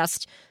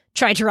 just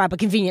tried to rob a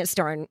convenience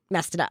store and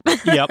messed it up.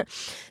 Yep.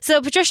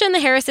 So Patricia and the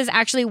Harrises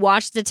actually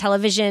watched the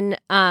television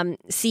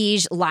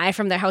siege live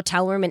from their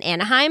hotel room in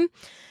Anaheim.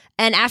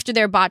 And after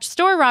their botched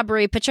store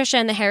robbery, Patricia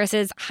and the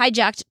Harrises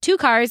hijacked 2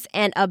 cars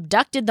and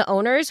abducted the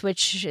owners,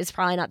 which is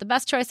probably not the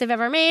best choice they've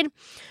ever made.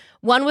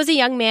 One was a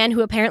young man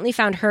who apparently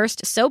found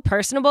Hearst so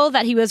personable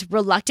that he was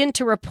reluctant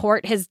to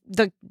report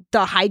the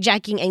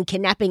hijacking and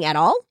kidnapping at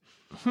all.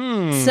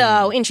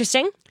 So,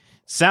 interesting.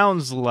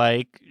 Sounds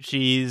like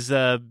she's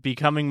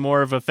becoming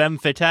more of a femme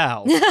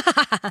fatale.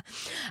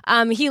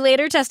 He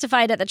later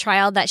testified at the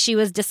trial that she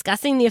was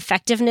discussing the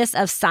effectiveness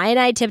of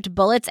cyanide-tipped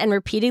bullets and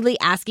repeatedly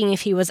asking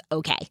if he was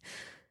okay.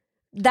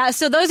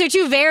 So those are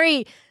 2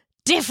 very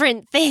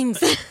different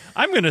things.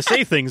 I'm going to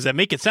say things that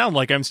make it sound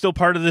like I'm still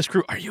part of this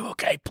crew. Are you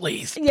okay?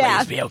 Please. Yeah.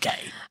 Please be okay.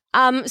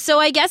 So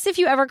I guess if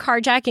you ever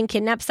carjack and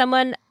kidnap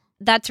someone,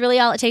 that's really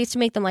all it takes to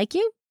make them like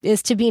you,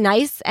 is to be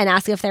nice and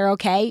ask if they're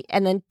okay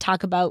and then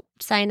talk about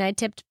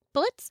cyanide-tipped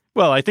bullets.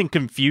 Well, I think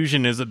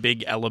confusion is a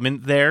big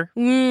element there.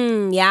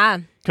 Yeah.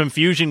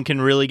 Confusion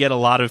can really get a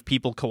lot of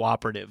people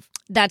cooperative.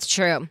 That's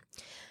true.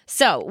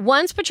 So,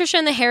 once Patricia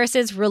and the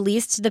Harrises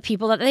released the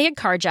people that they had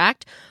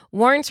carjacked,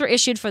 warrants were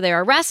issued for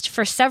their arrest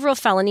for several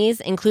felonies,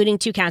 including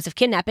 2 counts of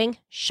kidnapping.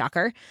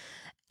 Shocker.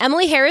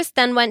 Emily Harris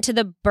then went to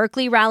the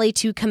Berkeley rally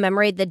to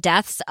commemorate the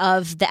deaths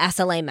of the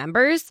SLA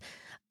members.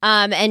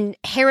 And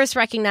Harris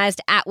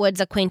recognized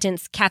Atwood's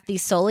acquaintance Kathy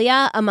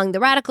Solia among the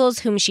radicals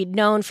whom she'd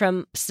known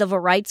from civil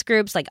rights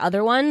groups like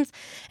other ones.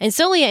 And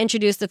Solia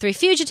introduced the 3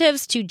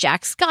 fugitives to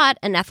Jack Scott,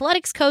 an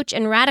athletics coach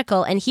and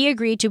radical, and he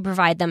agreed to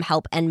provide them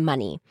help and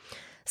money.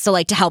 So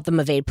to help them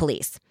evade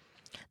police.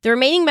 The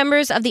remaining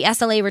members of the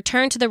SLA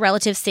returned to the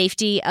relative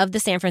safety of the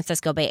San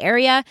Francisco Bay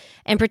Area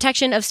and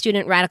protection of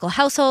student radical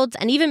households,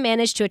 and even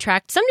managed to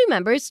attract some new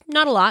members,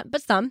 not a lot,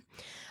 but some.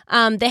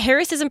 The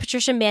Harrises and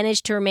Patricia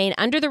managed to remain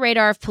under the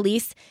radar of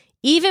police,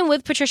 even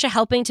with Patricia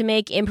helping to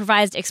make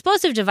improvised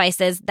explosive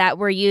devices that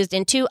were used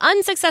in 2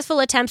 unsuccessful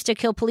attempts to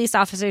kill police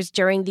officers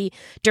during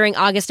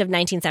August of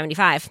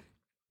 1975.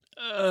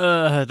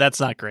 That's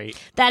not great.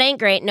 That ain't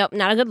great. Nope,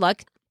 not a good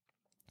look.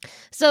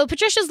 So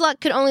Patricia's luck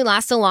could only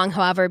last so long,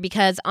 however,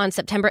 because on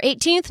September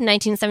 18th,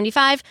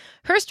 1975,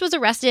 Hearst was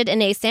arrested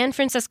in a San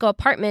Francisco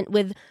apartment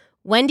with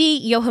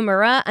Wendy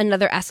Yohimura,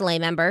 another SLA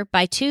member,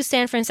 by 2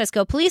 San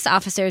Francisco police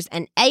officers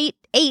and eight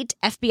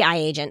FBI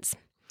agents.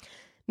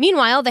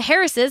 Meanwhile, the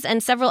Harrises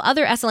and several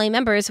other SLA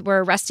members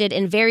were arrested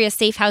in various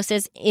safe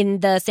houses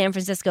in the San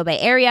Francisco Bay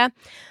Area.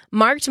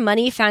 Marked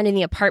money found in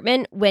the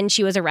apartment when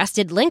she was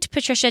arrested linked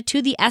Patricia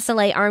to the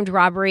SLA armed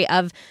robbery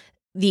of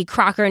the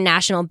Crocker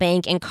National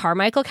Bank in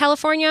Carmichael,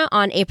 California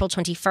on April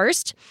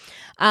 21st,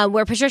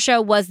 where Patricia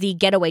was the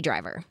getaway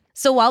driver.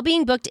 So while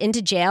being booked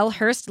into jail,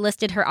 Hearst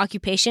listed her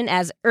occupation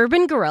as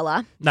urban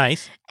guerrilla.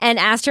 Nice. And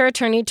asked her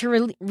attorney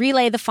to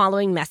relay the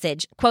following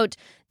message, quote,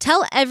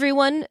 "Tell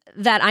everyone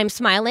that I'm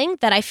smiling,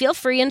 that I feel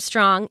free and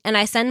strong, and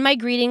I send my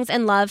greetings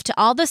and love to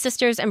all the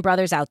sisters and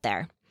brothers out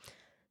there."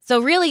 So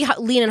really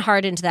leaning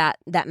hard into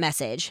that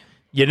message.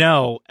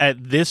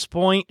 At this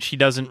point, she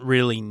doesn't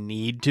really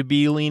need to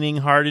be leaning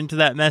hard into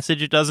that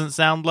message, it doesn't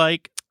sound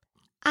like.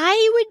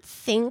 I would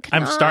think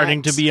I'm not.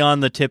 starting to be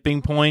on the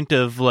tipping point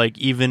of,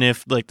 even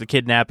if, the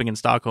kidnapping in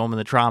Stockholm and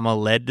the trauma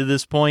led to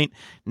this point,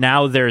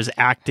 now there's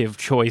active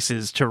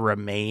choices to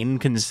remain,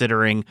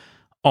 considering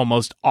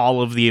almost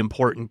all of the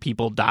important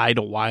people died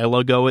a while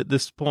ago at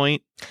this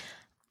point.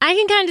 I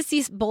can kind of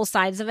see both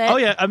sides of it. Oh,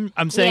 yeah.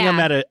 I'm saying I'm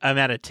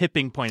at a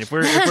tipping point. If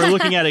we're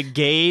looking at a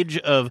gauge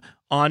of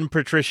on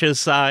Patricia's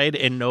side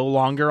and no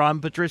longer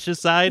on Patricia's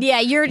side. Yeah,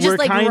 you're just We're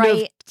like kind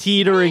right. of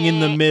teetering in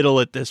the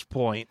middle at this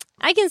point.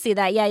 I can see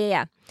that.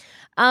 Yeah.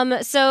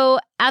 So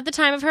at the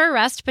time of her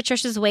arrest,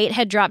 Patricia's weight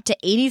had dropped to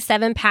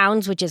 87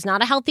 pounds, which is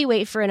not a healthy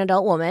weight for an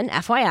adult woman,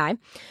 FYI.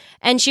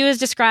 And she was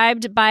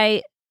described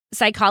by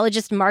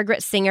psychologist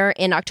Margaret Singer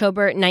in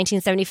October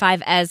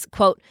 1975 as,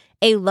 quote,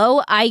 a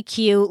low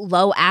IQ,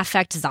 low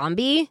affect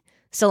zombie.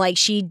 So like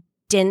she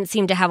didn't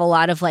seem to have a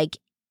lot of like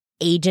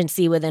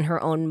agency within her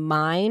own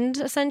mind,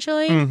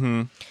 essentially.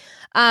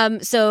 Mm-hmm.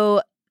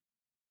 So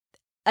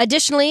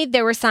additionally,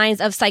 there were signs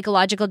of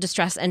psychological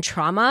distress and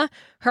trauma.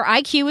 Her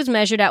IQ was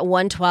measured at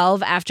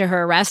 112 after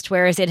her arrest,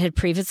 whereas it had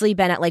previously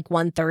been at like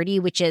 130,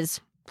 which is,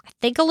 I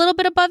think, a little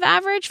bit above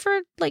average for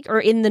like, or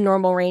in the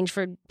normal range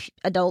for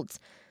adults.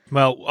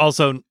 Well,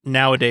 also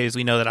nowadays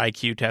we know that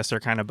IQ tests are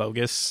kind of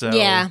bogus. So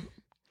Yeah.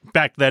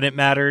 back then it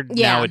mattered.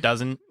 Yeah. Now it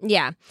doesn't.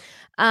 Yeah.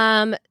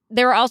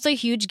 There were also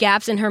huge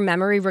gaps in her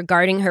memory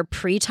regarding her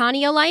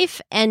pre-Tanya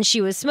life, and she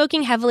was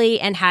smoking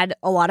heavily and had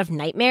a lot of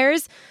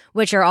nightmares,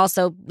 which are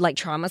also like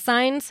trauma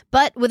signs.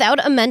 But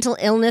without a mental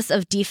illness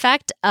of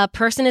defect, a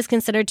person is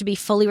considered to be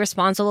fully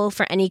responsible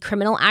for any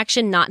criminal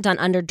action not done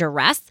under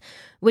duress,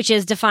 which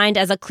is defined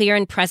as a clear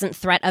and present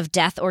threat of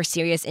death or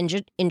serious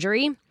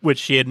injury. Which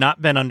she had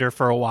not been under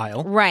for a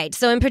while. Right.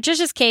 So in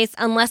Patricia's case,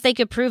 unless they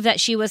could prove that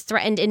she was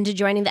threatened into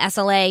joining the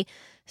SLA,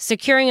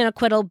 securing an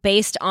acquittal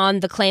based on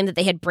the claim that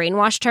they had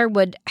brainwashed her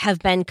would have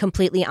been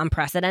completely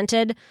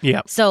unprecedented.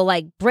 Yeah. So,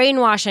 like,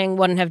 brainwashing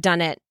wouldn't have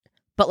done it,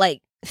 but,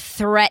 like,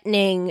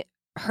 threatening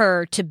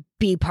her to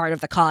be part of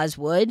the cause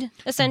would,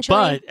 essentially.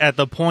 But at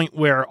the point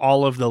where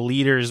all of the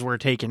leaders were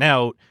taken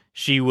out,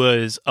 she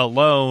was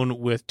alone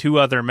with two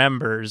other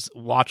members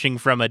watching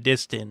from a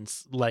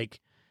distance, like...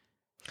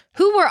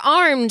 Who were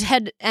armed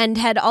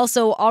had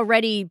also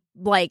already,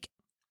 like,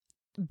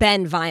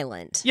 been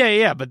violent.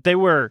 Yeah, but they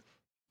were...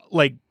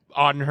 like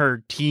on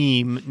her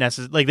team,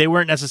 like they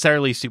weren't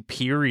necessarily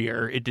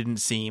superior, it didn't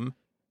seem.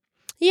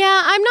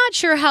 Yeah, I'm not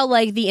sure how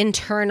like the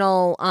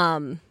internal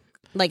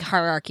like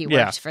hierarchy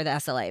works for the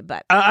SLA,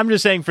 but I'm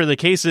just saying for the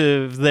case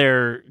of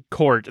their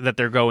court that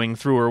they're going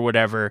through or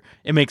whatever,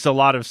 it makes a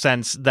lot of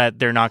sense that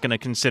they're not going to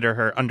consider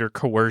her under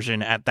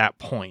coercion at that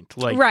point.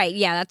 Like, right,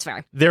 yeah, that's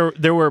fair.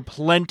 There were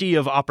plenty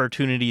of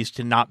opportunities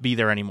to not be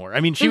there anymore. I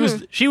mean, she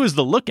was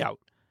the lookout.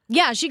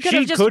 Yeah, she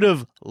could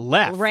have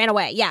left. Ran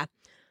away. Yeah.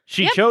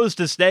 She chose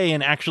to stay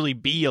and actually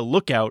be a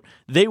lookout.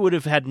 They would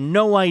have had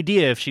no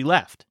idea if she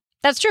left.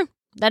 That's true.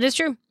 That is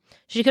true.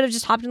 She could have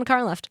just hopped in the car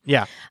and left.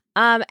 Yeah.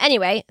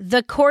 Anyway,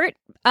 the court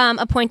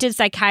appointed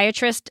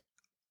psychiatrist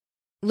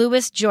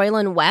Louis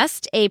Joylin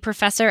West, a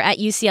professor at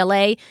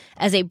UCLA,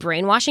 as a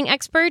brainwashing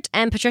expert,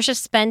 and Patricia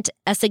spent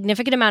a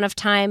significant amount of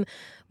time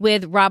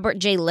with Robert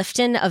J.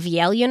 Lifton of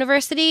Yale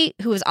University,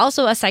 who was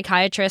also a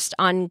psychiatrist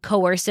on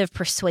coercive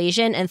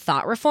persuasion and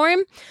thought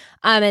reform.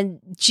 And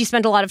she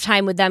spent a lot of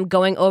time with them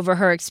going over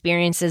her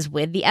experiences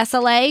with the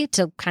SLA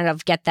to kind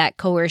of get that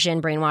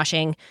coercion,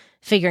 brainwashing,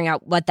 figuring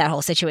out what that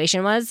whole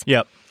situation was.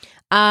 Yep.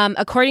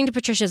 According to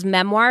Patricia's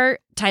memoir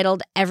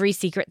titled Every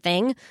Secret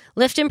Thing,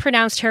 Lifton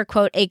pronounced her,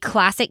 quote, a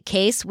classic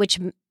case which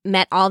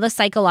met all the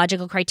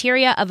psychological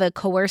criteria of a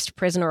coerced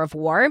prisoner of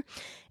war.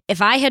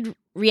 If I had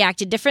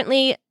reacted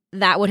differently,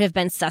 that would have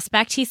been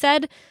suspect, he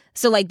said.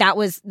 So, like, that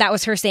was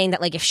her saying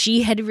that, like, if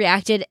she had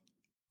reacted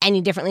any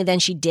differently than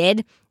she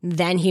did,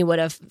 then he would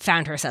have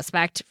found her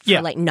suspect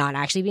for, like, not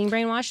actually being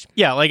brainwashed.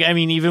 Yeah, like, I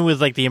mean, even with,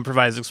 like, the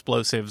improvised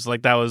explosives,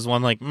 like, that was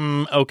one, like,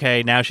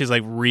 okay, now she's,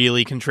 like,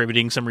 really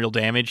contributing some real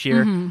damage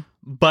here. Mm-hmm.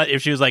 But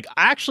if she was like,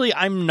 actually,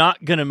 I'm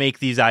not going to make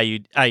these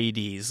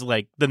IEDs,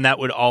 like, then that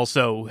would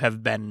also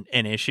have been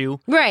an issue.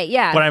 Right,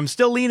 yeah. But I'm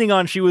still leaning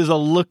on she was a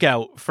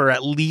lookout for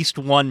at least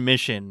one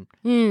mission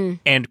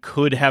and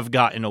could have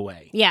gotten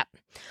away. Yeah.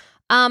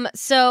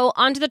 So,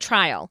 on to the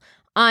trial.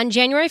 On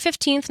January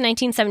 15th,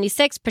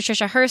 1976,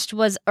 Patricia Hearst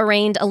was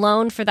arraigned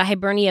alone for the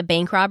Hibernia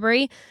bank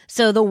robbery.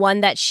 So the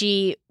one that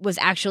she was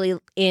actually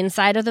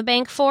inside of the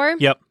bank for.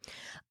 Yep.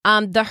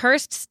 The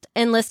Hearsts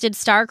enlisted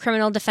star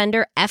criminal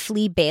defender F.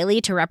 Lee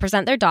Bailey to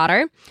represent their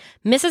daughter.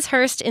 Mrs.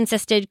 Hearst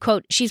insisted,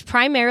 quote, she's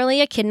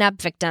primarily a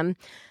kidnapped victim.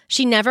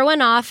 She never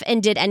went off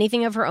and did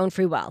anything of her own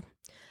free will.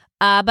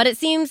 But it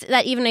seems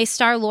that even a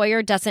star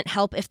lawyer doesn't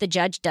help if the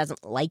judge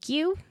doesn't like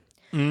you.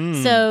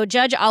 So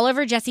Judge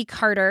Oliver Jesse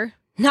Carter...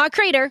 not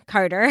Crater,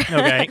 Carter,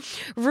 okay.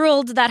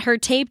 ruled that her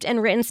taped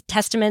and written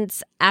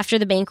testaments after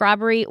the bank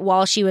robbery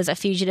while she was a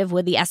fugitive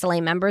with the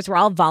SLA members were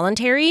all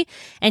voluntary,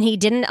 and he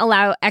didn't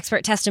allow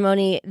expert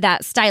testimony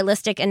that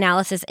stylistic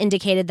analysis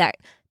indicated that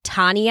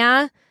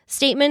Tanya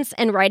statements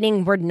and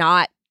writing were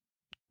not,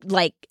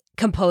 like,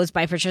 composed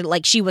by Patricia.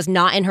 Like, she was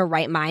not in her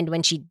right mind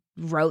when she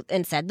wrote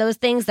and said those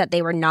things, that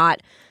they were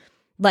not,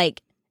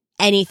 like,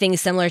 anything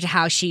similar to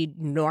how she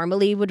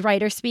normally would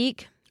write or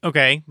speak.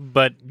 Okay,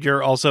 but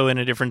you're also in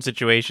a different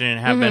situation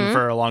and have been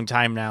for a long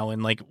time now.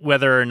 And, like,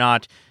 whether or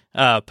not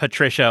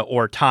Patricia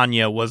or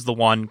Tanya was the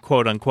one,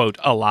 quote unquote,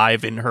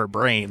 alive in her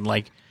brain,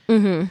 like,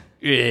 I'm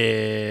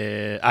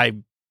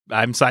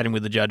siding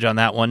with the judge on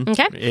that one.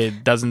 Okay.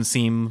 It doesn't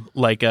seem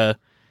like a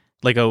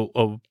like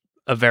a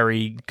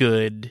very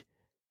good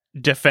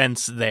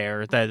defense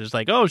there that is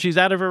like, oh, she's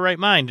out of her right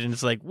mind. And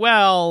it's like,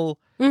 well,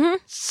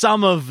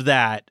 some of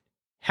that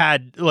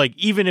had, like,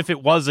 even if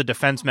it was a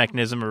defense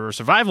mechanism or a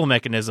survival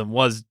mechanism,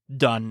 was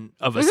done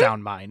of a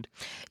sound mind.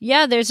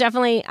 Yeah, there's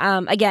definitely,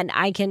 again,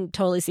 I can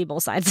totally see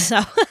both sides. So,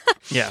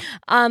 yeah.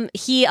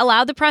 He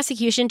allowed the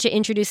prosecution to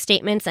introduce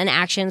statements and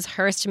actions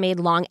Hearst made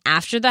long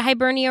after the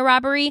Hibernia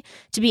robbery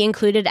to be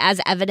included as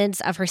evidence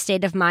of her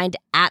state of mind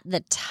at the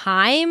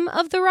time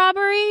of the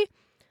robbery.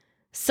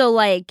 So,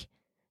 like,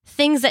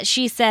 things that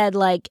she said,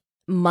 like,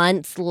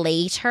 months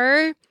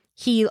later,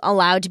 he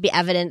allowed to be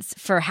evidence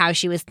for how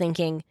she was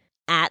thinking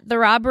at the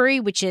robbery,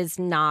 which is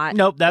not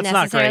that's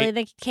necessarily not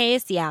great. the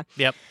case. Yeah.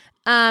 Yep.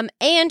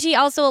 And he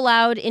also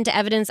allowed into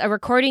evidence a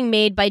recording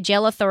made by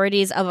jail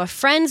authorities of a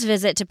friend's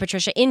visit to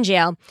Patricia in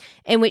jail,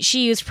 in which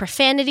she used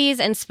profanities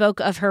and spoke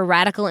of her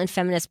radical and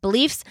feminist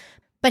beliefs.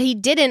 But he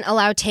didn't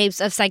allow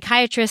tapes of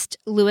psychiatrist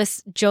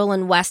Louis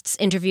Jolin West's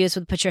interviews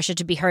with Patricia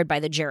to be heard by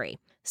the jury.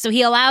 So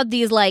he allowed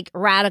these, like,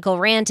 radical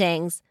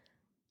rantings,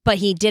 but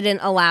he didn't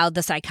allow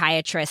the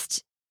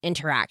psychiatrist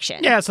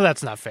interaction. Yeah, so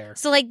that's not fair.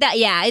 So, like, that,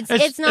 yeah,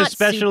 it's not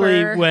especially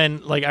super...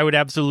 when, like, I would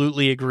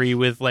absolutely agree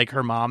with, like,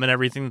 her mom and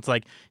everything. It's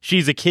like,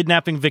 she's a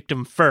kidnapping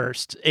victim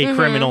first, a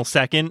criminal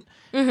second.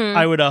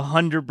 I would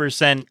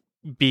 100%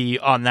 be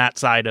on that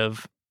side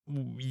of,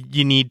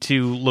 you need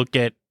to look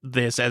at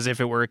this as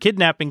if it were a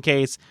kidnapping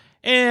case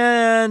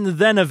and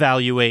then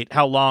evaluate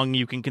how long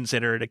you can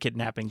consider it a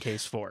kidnapping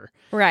case for.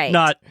 Right.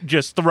 Not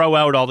just throw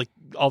out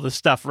all the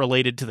stuff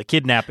related to the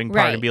kidnapping part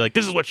Right. and be like,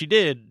 this is what she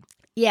did.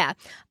 Yeah.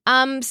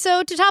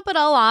 So to top it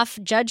all off,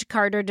 Judge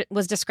Carter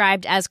was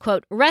described as,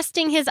 quote,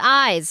 resting his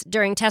eyes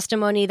during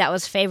testimony that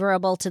was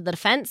favorable to the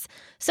defense.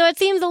 So it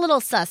seems a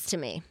little sus to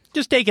me.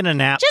 Just taking a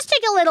nap. Just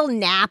take a little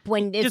nap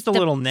when it's Just a the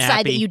little side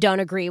that nappy. you don't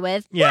agree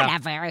with. Yeah.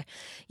 Whatever.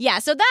 Yeah,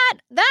 so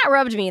that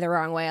rubbed me the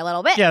wrong way a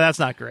little bit. Yeah, that's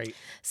not great.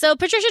 So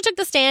Patricia took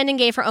the stand and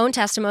gave her own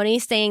testimony,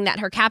 saying that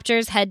her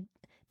captors had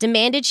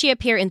demanded she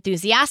appear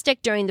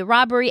enthusiastic during the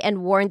robbery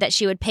and warned that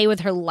she would pay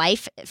with her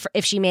life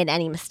if she made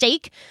any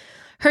mistake.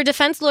 Her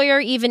defense lawyer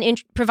even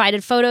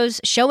provided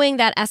photos showing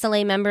that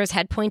SLA members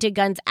had pointed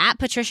guns at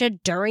Patricia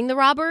during the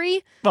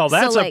robbery. Well,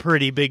 that's So, a like,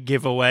 pretty big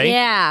giveaway.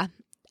 Yeah.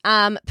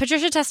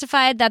 Patricia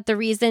testified that the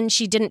reason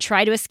she didn't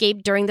try to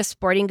escape during the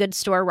sporting goods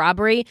store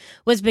robbery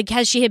was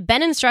because she had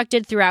been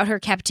instructed throughout her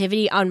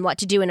captivity on what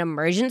to do in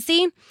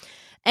emergency.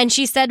 And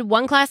she said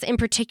one class in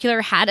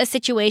particular had a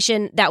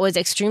situation that was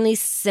extremely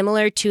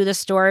similar to the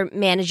store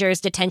manager's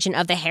detention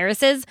of the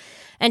Harrises,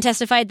 and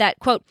testified that,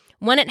 quote,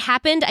 when it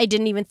happened, I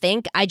didn't even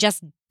think. I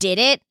just did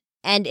it.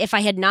 And if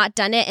I had not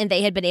done it and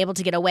they had been able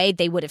to get away,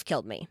 they would have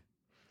killed me.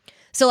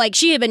 So, like,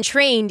 she had been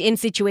trained in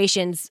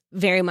situations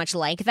very much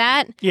like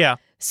that. Yeah.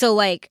 So,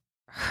 like,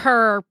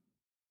 her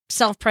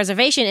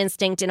self-preservation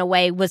instinct in a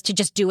way was to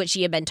just do what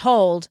she had been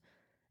told,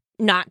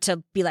 not to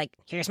be like,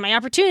 here's my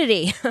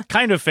opportunity.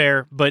 Kind of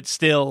fair, but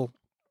still,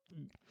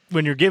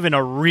 when you're given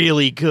a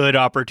really good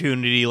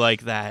opportunity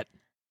like that.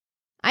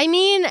 I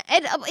mean,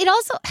 it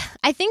also,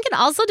 I think it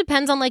also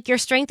depends on, like, your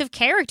strength of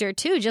character,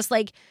 too. Just,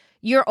 like,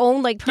 your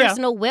own, like,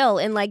 personal will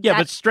and, like, Yeah, that.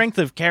 but strength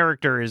of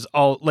character is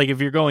all, like, if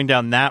you're going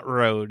down that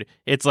road,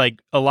 it's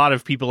like a lot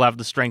of people have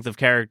the strength of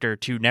character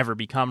to never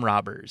become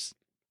robbers.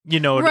 You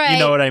know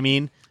what I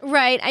mean?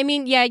 Right. I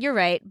mean, yeah, you're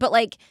right. But,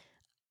 like,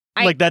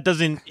 like, that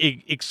doesn't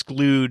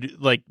exclude,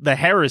 like, the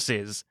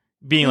Harrises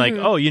being like,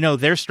 oh, you know,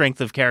 their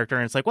strength of character.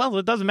 And it's like, well,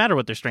 it doesn't matter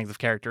what their strength of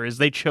character is.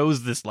 They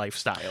chose this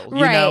lifestyle,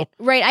 you know?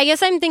 Right. I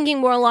guess I'm thinking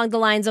more along the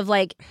lines of,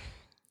 like,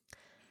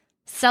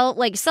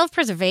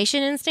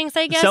 self-preservation instincts,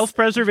 I guess.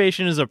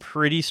 Self-preservation is a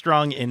pretty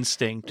strong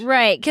instinct.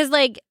 Right. Because,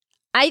 like,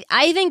 I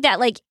think that,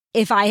 like,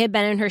 if I had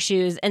been in her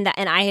shoes and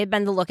I had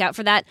been the lookout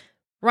for that,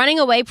 running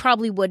away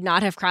probably would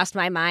not have crossed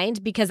my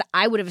mind because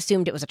I would have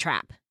assumed it was a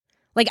trap.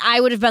 Like, I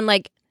would have been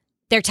like,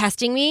 they're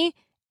testing me,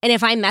 and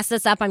if I mess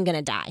this up, I'm going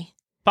to die.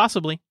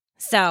 Possibly.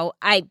 So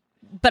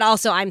but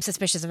also I'm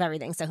suspicious of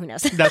everything, so who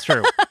knows? That's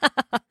true.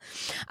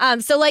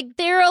 So, like,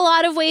 there are a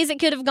lot of ways it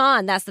could have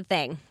gone. That's the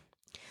thing.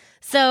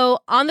 So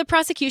on the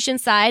prosecution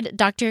side,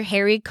 Dr.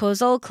 Harry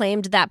Kozel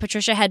claimed that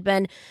Patricia had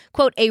been,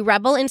 quote, a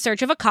rebel in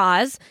search of a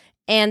cause,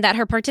 and that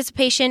her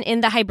participation in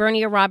the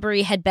Hibernia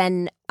robbery had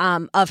been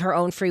of her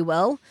own free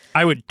will.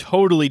 I would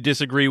totally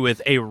disagree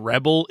with a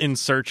rebel in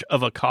search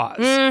of a cause.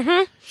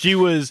 Mm-hmm. She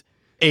was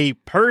a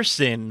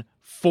person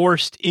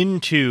forced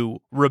into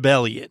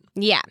rebellion.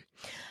 Yeah.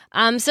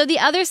 So the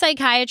other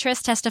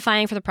psychiatrist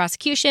testifying for the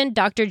prosecution,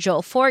 Dr.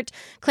 Joel Fort,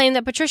 claimed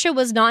that Patricia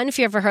was not in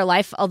fear for her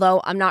life, although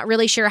I'm not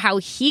really sure how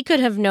he could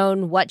have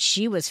known what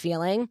she was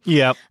feeling.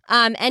 Yep.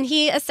 And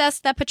he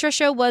assessed that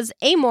Patricia was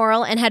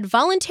amoral and had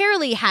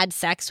voluntarily had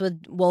sex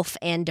with Wolf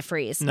and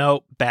DeFries.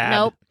 Nope. Bad.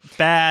 Nope.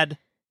 Bad.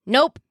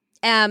 Nope.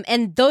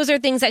 And those are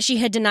things that she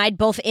had denied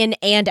both in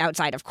and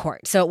outside of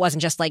court. So it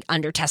wasn't just, like,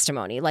 under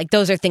testimony. Like,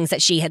 those are things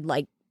that she had,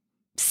 like,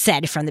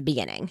 said from the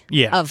beginning.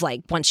 Yeah. Of,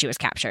 like, once she was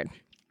captured.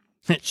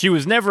 She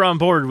was never on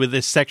board with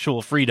this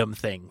sexual freedom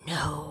thing.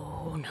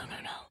 No.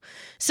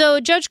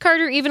 So Judge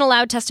Carter even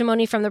allowed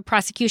testimony from the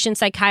prosecution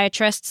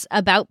psychiatrists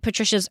about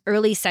Patricia's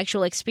early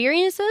sexual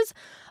experiences,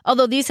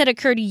 although these had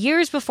occurred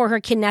years before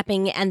her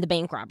kidnapping and the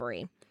bank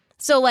robbery.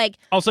 So, like...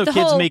 Also,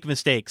 kids make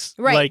mistakes.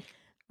 Right. Like,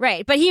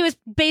 right. But he was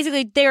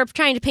basically... They were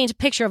trying to paint a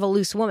picture of a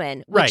loose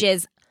woman, which Right.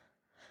 is...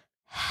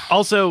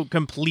 Also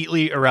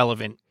completely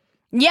irrelevant.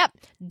 Yep.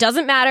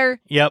 Doesn't matter.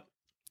 Yep.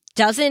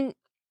 Doesn't...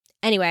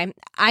 Anyway,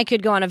 I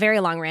could go on a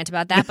very long rant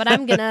about that, but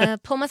I'm going to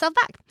pull myself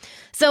back.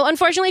 So,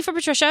 unfortunately for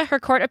Patricia, her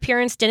court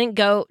appearance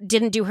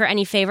didn't do her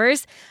any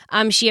favors.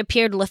 She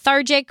appeared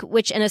lethargic,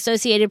 which an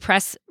Associated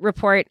Press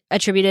report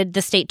attributed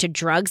the state to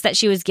drugs that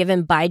she was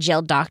given by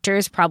jail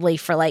doctors, probably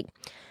for, like,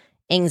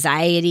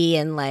 anxiety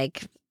and,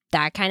 like,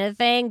 that kind of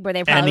thing, where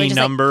they probably Any just,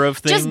 number of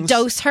things. just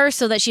dose her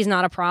so that she's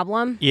not a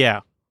problem.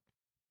 Yeah.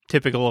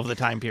 Typical of the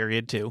time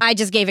period, too. I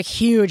just gave a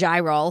huge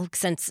eye roll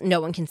since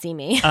no one can see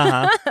me.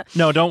 Uh-huh.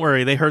 No, don't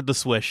worry. They heard the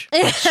swish.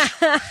 Yeah,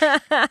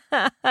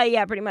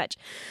 pretty much.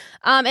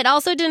 It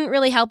also didn't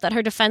really help that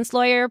her defense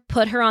lawyer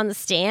put her on the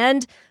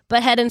stand,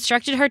 but had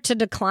instructed her to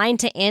decline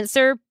to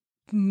answer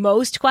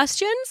most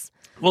questions.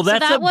 Well, that's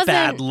that a wasn't-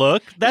 bad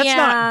look. That's Yeah.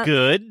 not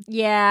good.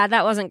 Yeah,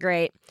 that wasn't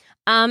great.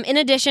 In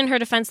addition, her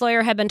defense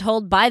lawyer had been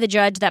told by the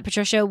judge that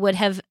Patricia would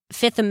have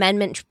Fifth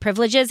Amendment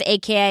privileges,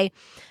 aka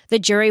the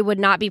jury would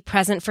not be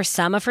present for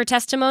some of her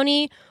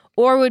testimony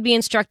or would be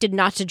instructed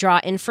not to draw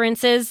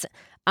inferences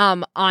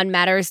on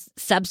matters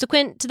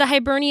subsequent to the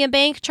Hibernia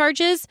Bank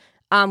charges,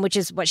 which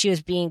is what she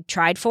was being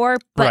tried for.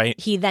 But Right.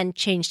 he then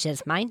changed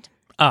his mind.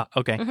 Ah,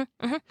 okay.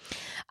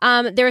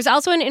 There was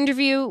also an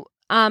interview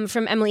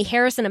from Emily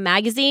Harris in a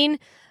magazine,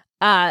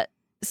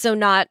 so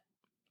not,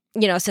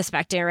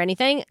 suspecting or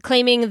anything,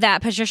 claiming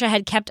that Patricia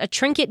had kept a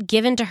trinket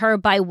given to her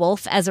by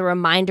Wolfe as a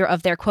reminder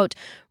of their, quote,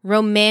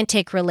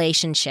 romantic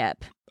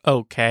relationship.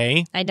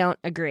 Okay. I don't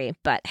agree,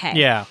 but hey.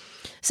 Yeah.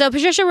 So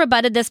Patricia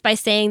rebutted this by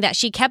saying that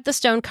she kept the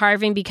stone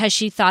carving because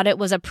she thought it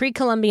was a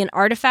pre-Columbian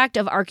artifact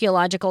of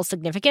archaeological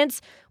significance,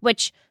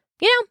 which,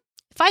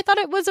 if I thought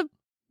it was a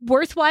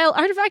worthwhile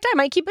artifact, I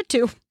might keep it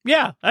too.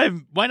 Yeah.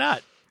 Why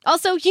not?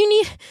 Also,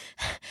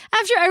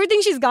 after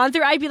everything she's gone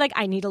through, I'd be like,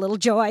 I need a little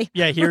joy.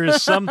 Yeah, here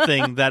is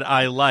something that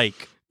I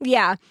like.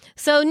 Yeah.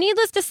 So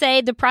needless to say,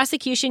 the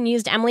prosecution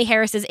used Emily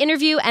Harris's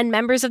interview, and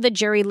members of the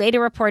jury later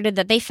reported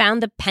that they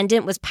found the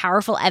pendant was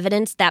powerful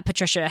evidence that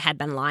Patricia had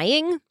been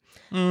lying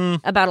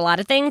about a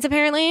lot of things,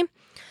 apparently.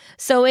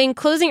 So in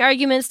closing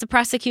arguments, the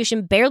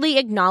prosecution barely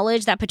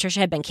acknowledged that Patricia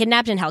had been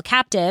kidnapped and held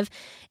captive,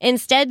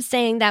 instead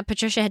saying that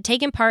Patricia had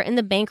taken part in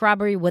the bank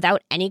robbery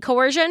without any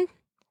coercion.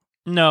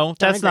 No,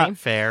 that's agree. not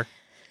fair.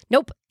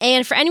 Nope.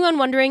 And for anyone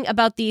wondering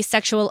about the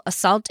sexual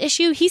assault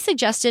issue, he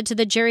suggested to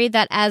the jury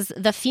that as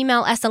the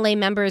female SLA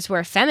members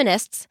were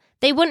feminists,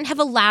 they wouldn't have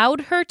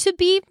allowed her to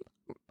be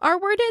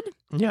R-worded.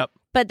 Yep.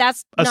 But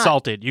that's not...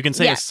 Assaulted. You can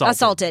say assaulted.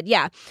 Assaulted,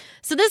 yeah.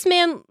 So this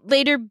man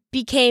later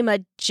became a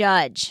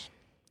judge.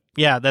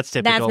 Yeah, that's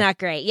typical. That's not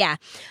great, yeah.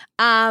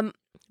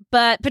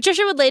 But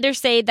Patricia would later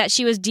say that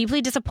she was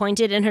deeply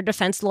disappointed in her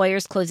defense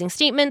lawyer's closing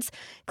statements,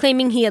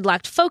 claiming he had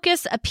lacked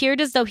focus, appeared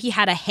as though he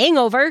had a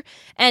hangover,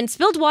 and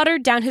spilled water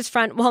down his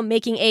front while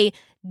making a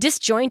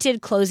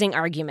disjointed closing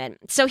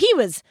argument. So he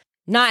was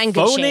not in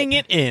good shape. Phoning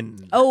it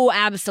in. Oh,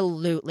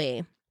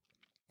 absolutely.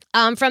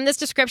 From this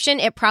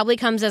description, it probably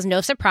comes as no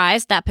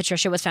surprise that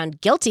Patricia was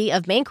found guilty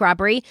of bank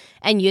robbery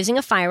and using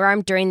a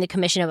firearm during the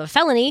commission of a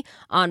felony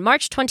on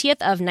March 20th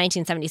of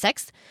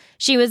 1976.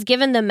 She was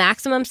given the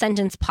maximum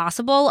sentence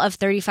possible of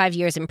 35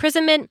 years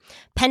imprisonment,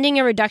 pending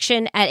a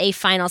reduction at a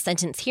final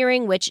sentence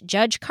hearing, which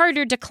Judge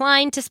Carter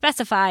declined to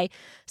specify.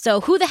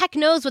 So who the heck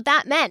knows what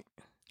that meant?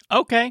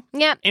 Okay.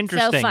 Yep.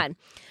 Interesting. So fun.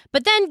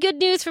 But then, good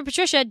news for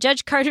Patricia,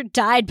 Judge Carter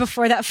died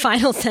before that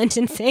final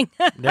sentencing.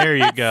 There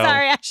you go.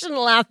 Sorry, I shouldn't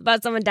laugh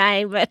about someone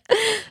dying, but...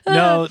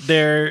 No,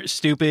 they're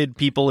stupid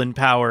people in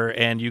power,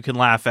 and you can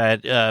laugh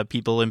at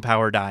people in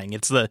power dying.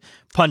 It's the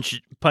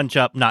punch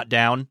up, not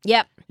down.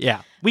 Yep.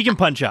 Yeah, we can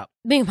punch up.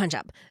 Being punch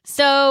up.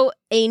 So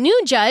a new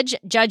judge,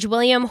 Judge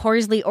William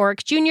Horsley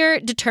Orrick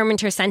Jr.,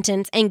 determined her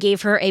sentence and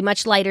gave her a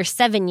much lighter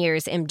 7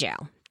 years in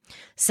jail.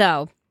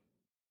 So...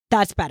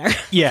 that's better.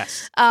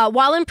 Yes.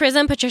 While in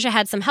prison, Patricia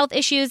had some health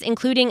issues,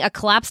 including a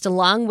collapsed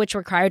lung, which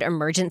required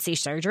emergency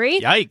surgery.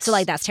 Yikes.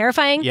 So, that's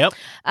terrifying. Yep.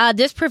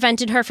 This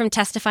prevented her from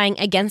testifying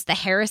against the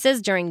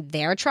Harrises during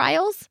their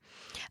trials.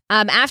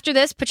 After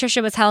this,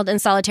 Patricia was held in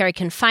solitary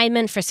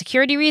confinement for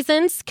security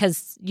reasons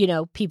because,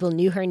 people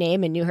knew her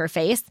name and knew her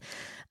face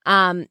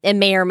and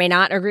may or may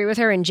not agree with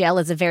her. And jail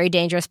is a very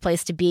dangerous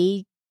place to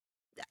be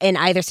in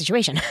either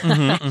situation.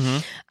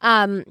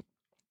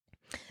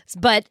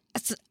 But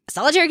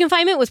solitary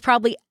confinement was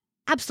probably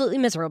absolutely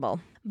miserable.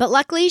 But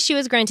luckily, she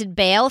was granted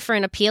bail for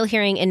an appeal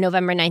hearing in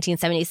November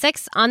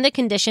 1976 on the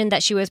condition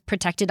that she was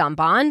protected on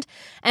bond,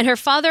 and her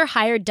father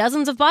hired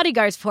dozens of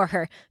bodyguards for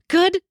her.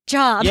 Good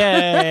job.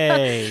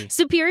 Yay.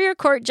 Superior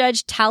Court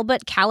Judge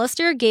Talbot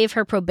Callister gave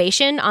her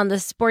probation on the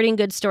sporting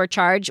goods store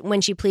charge when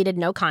she pleaded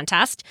no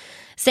contest,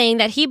 saying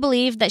that he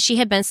believed that she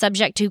had been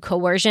subject to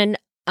coercion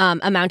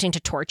amounting to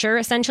torture,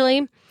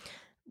 essentially.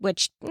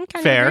 which I kind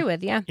of Fair. agree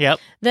with, yeah. Yep.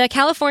 The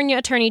California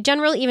Attorney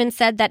General even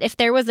said that if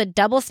there was a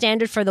double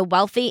standard for the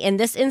wealthy in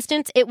this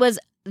instance, it was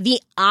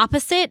the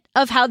opposite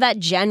of how that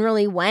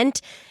generally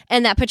went,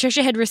 and that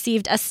Patricia had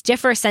received a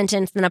stiffer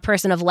sentence than a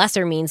person of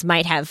lesser means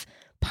might have,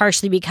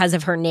 partially because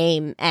of her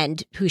name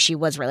and who she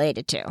was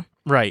related to.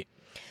 Right.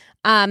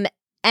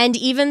 And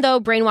even though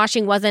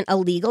brainwashing wasn't a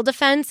legal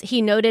defense,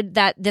 he noted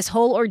that this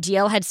whole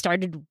ordeal had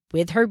started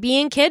with her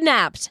being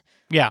kidnapped.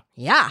 Yeah.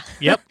 Yeah.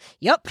 Yep.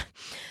 Yep.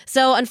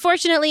 So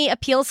unfortunately,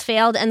 appeals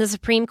failed and the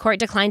Supreme Court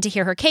declined to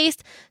hear her case.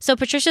 So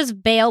Patricia's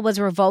bail was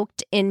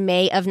revoked in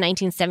May of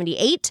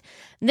 1978.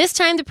 This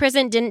time, the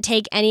prison didn't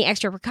take any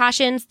extra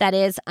precautions. That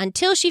is,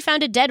 until she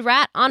found a dead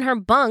rat on her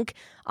bunk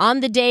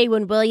on the day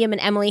when William and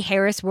Emily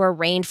Harris were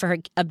arraigned for her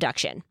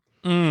abduction.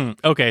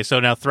 Okay, so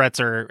now threats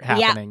are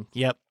happening.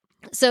 Yep.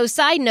 So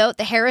side note,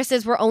 the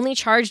Harrises were only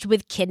charged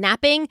with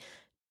kidnapping,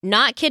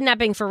 not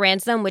kidnapping for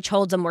ransom, which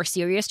holds a more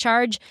serious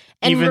charge.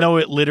 And Even though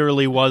it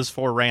literally was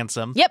for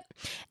ransom. Yep.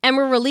 And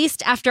were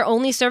released after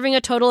only serving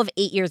a total of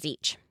 8 years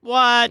each.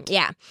 What?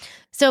 Yeah.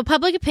 So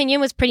public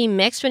opinion was pretty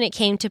mixed when it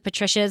came to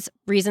Patricia's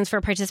reasons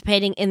for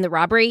participating in the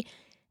robbery.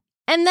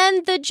 And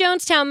then the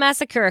Jonestown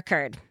Massacre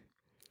occurred,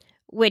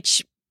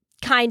 which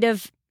kind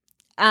of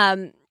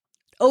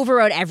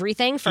overrode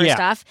everything, first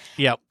off.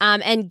 Yep.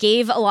 And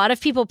gave a lot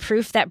of people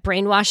proof that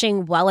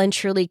brainwashing well and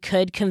truly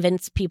could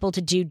convince people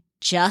to do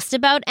just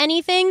about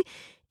anything,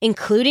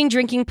 including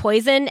drinking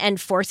poison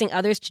and forcing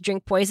others to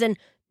drink poison,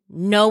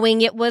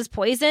 knowing it was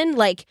poison.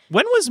 Like,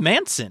 When was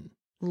Manson?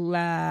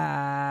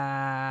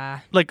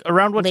 Like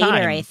around what later,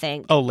 time? I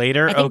think. Oh,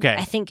 later? I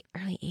Okay. think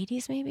early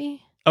 80s,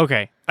 maybe?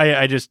 Okay.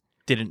 I just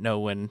didn't know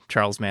when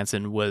Charles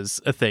Manson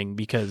was a thing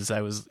because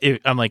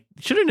I'm like,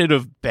 shouldn't it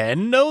have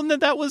been known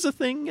that was a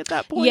thing at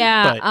that point?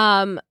 Yeah.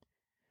 But,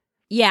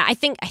 Yeah, I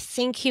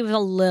think he was a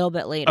little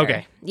bit later.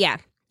 Okay. Yeah.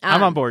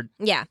 I'm on board.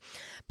 Yeah.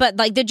 But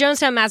like the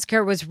Jonestown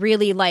Massacre was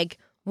really like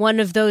one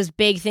of those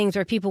big things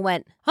where people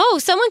went, oh,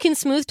 someone can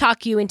smooth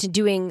talk you into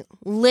doing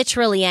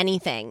literally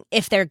anything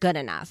if they're good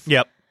enough.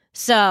 Yep.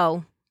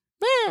 So,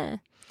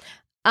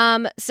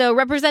 so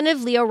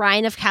Representative Leo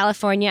Ryan of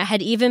California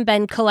had even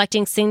been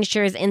collecting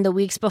signatures in the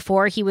weeks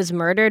before he was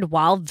murdered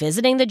while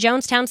visiting the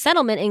Jonestown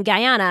settlement in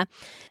Guyana.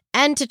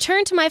 And to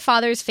turn to my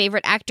father's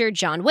favorite actor,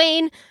 John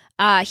Wayne,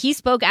 he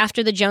spoke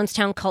after the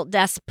Jonestown cult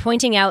deaths,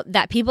 pointing out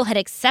that people had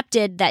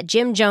accepted that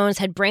Jim Jones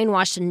had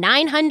brainwashed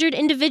 900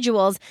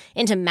 individuals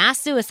into mass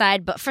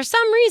suicide, but for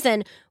some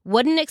reason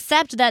wouldn't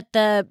accept that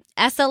the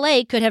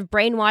SLA could have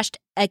brainwashed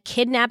a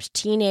kidnapped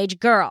teenage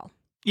girl.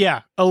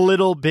 Yeah. A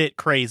little bit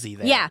crazy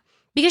there. Yeah,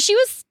 because she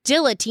was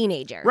still a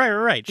teenager.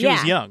 Right. She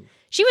was young.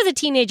 She was a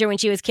teenager when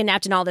she was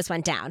kidnapped and all this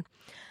went down.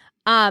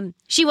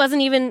 She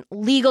wasn't even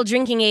legal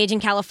drinking age in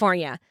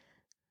California.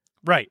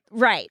 Right.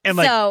 And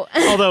So,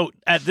 although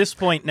at this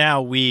point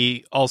now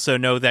we also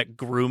know that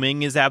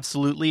grooming is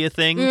absolutely a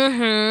thing.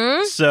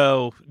 mm-hmm.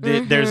 So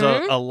there's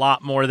a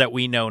lot more that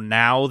we know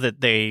now that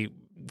they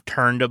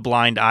turned a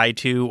blind eye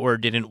to or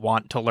didn't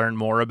want to learn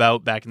more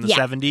about back in the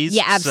 70s.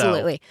 Yeah,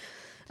 absolutely.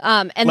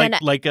 And then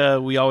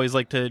we always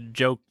like to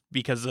joke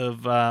because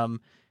of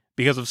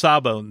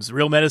Sawbones.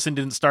 Real medicine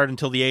didn't start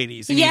until the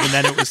 80s, and even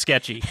then it was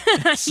sketchy.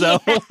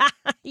 So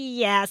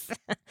yes.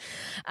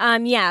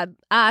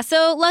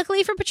 So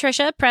luckily for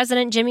Patricia,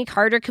 President Jimmy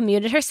Carter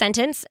commuted her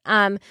sentence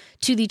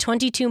to the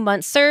 22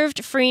 months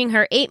served, freeing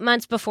her 8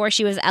 months before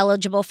she was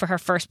eligible for her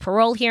first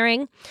parole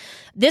hearing.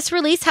 This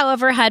release,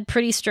 however, had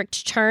pretty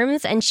strict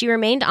terms, and she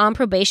remained on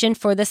probation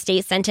for the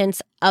state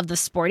sentence of the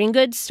sporting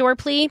goods store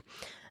plea.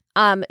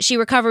 She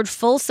recovered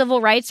full civil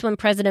rights when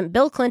President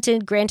Bill Clinton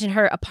granted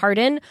her a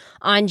pardon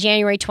on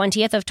January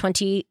 20th of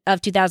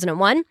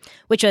 2001,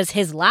 which was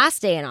his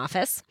last day in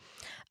office.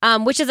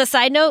 Which is a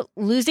side note,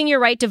 losing your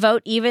right to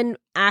vote even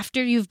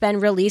after you've been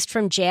released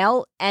from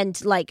jail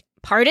and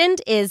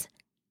pardoned is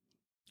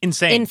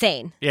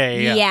insane.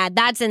 Yeah,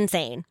 that's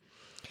insane.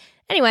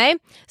 Anyway,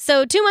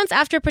 so 2 months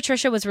after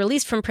Patricia was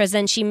released from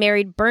prison, she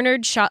married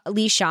Bernard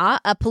Lee Shaw,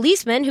 a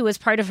policeman who was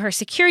part of her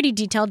security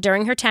detail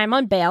during her time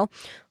on bail.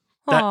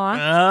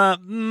 No,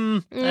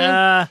 you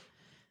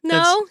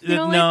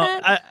don't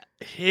like that?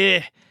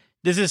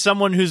 This is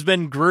someone who's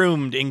been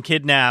groomed and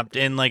kidnapped,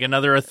 and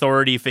another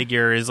authority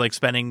figure is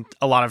spending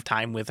a lot of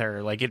time with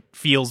her. It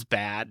feels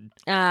bad.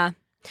 I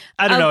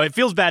don't know. It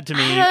feels bad to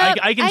me.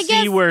 I can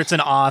see where it's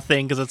an awe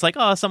thing because it's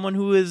someone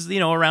who is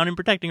around and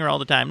protecting her all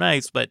the time.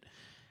 Nice, but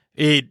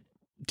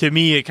to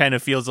me it kind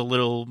of feels a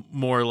little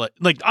more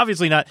like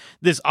obviously not.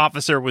 This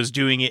officer was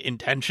doing it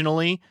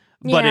intentionally.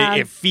 But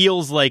it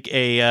feels like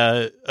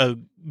a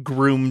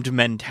groomed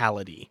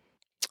mentality.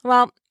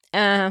 Well,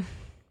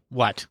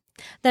 what?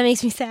 That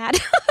makes me sad.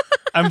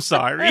 I'm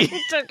sorry.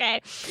 It's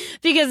okay.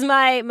 Because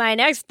my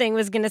next thing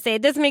was going to say,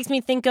 this makes me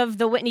think of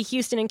the Whitney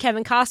Houston and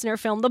Kevin Costner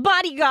film, The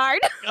Bodyguard.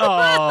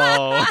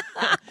 Oh,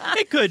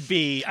 it could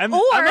be. I'm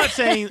not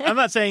saying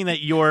that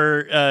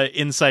your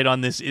insight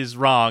on this is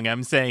wrong.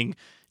 I'm saying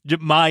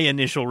my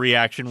initial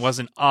reaction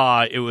wasn't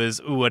it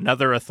was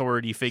another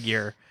authority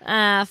figure.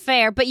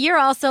 Fair, but you're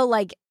also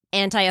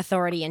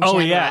anti-authority in Oh,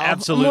 general. yeah,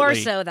 absolutely. More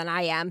so than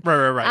I am.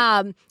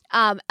 Right.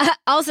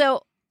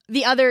 Also,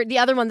 the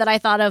other one that I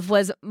thought of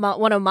was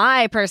one of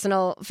my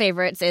personal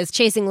favorites is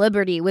Chasing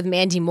Liberty with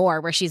Mandy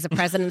Moore, where she's the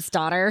president's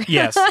daughter.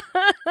 Yes.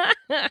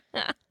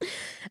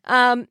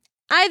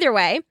 Either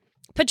way,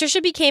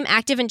 Patricia became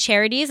active in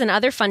charities and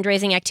other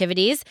fundraising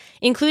activities,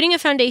 including a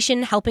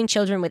foundation helping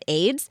children with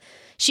AIDS.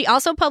 She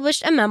also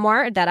published a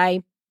memoir that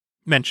I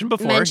Mentioned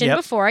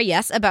before,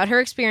 yes, about her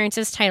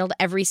experiences titled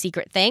Every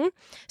Secret Thing.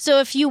 So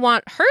if you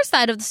want her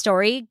side of the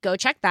story, go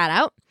check that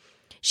out.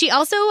 She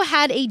also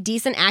had a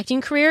decent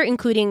acting career,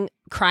 including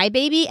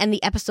Crybaby and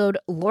the episode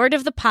Lord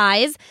of the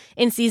Pies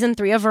in season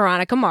 3 of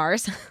Veronica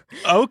Mars.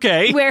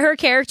 Okay. Where her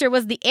character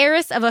was the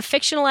heiress of a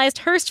fictionalized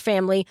Hearst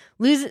family,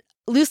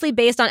 loosely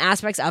based on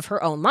aspects of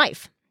her own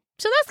life.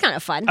 So that's kind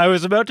of fun. I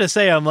was about to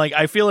say,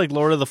 I feel like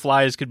Lord of the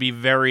Flies could be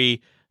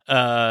very,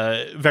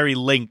 very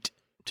linked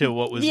to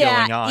what was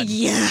going on.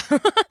 Yeah.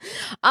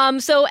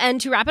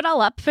 And to wrap it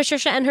all up,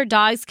 Patricia and her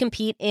dogs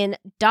compete in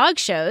dog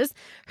shows.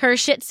 Her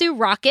Shih Tzu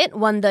Rocket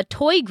won the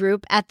toy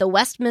group at the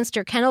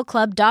Westminster Kennel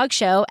Club Dog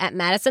Show at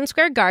Madison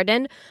Square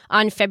Garden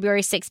on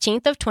February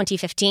 16th of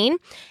 2015.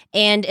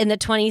 And in the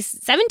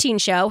 2017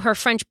 show, her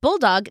French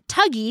Bulldog,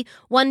 Tuggy,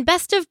 won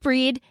Best of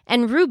Breed,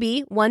 and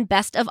Ruby won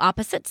Best of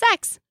Opposite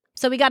Sex.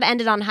 So we got to end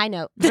it on a high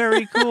note.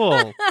 Very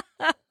cool.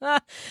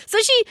 So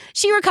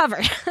she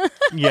recovered.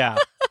 Yeah.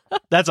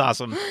 That's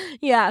awesome.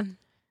 Yeah.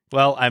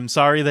 Well, I'm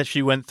sorry that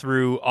she went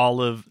through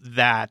all of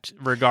that,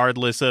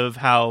 regardless of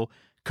how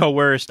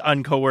coerced,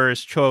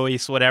 uncoerced,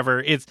 choice,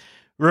 whatever. It's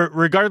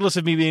regardless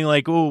of me being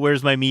like, oh,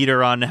 where's my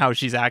meter on how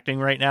she's acting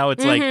right now?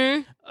 It's like,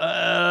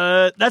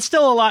 that's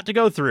still a lot to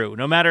go through,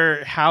 no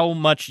matter how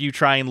much you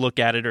try and look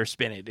at it or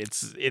spin it.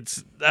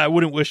 It's I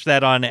wouldn't wish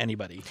that on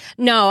anybody.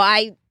 No,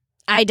 I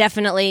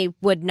definitely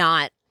would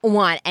not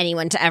want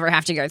anyone to ever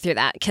have to go through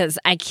that, because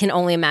I can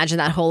only imagine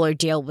that whole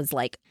ordeal was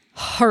like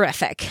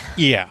horrific.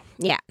 Yeah.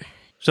 Yeah.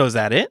 So is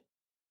that it?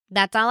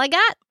 That's all I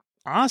got.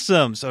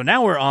 Awesome. So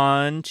now we're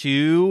on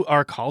to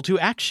our call to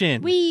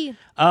action.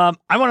 I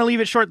want to leave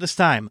it short this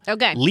time.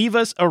 Okay. Leave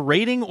us a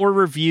rating or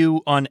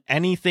review on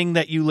anything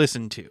that you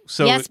listen to.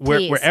 So yes,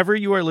 wherever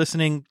you are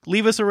listening,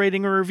 leave us a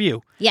rating or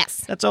review.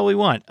 Yes. That's all we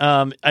want.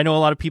 I know a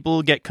lot of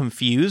people get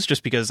confused,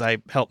 just because I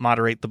help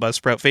moderate the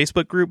Buzzsprout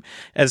Facebook group,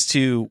 as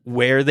to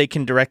where they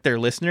can direct their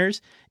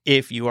listeners.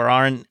 If you are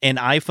on an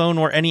iPhone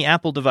or any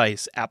Apple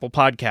device, Apple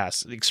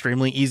Podcasts,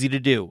 extremely easy to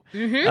do.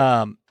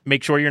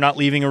 Make sure you're not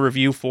leaving a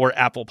review for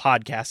Apple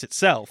Podcasts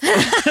itself,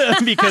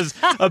 because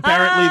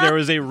apparently there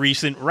was a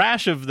recent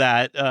rash of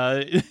that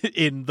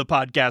in the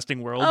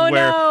podcasting world,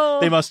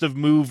 they must have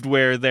moved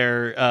where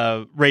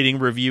their rating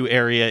review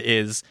area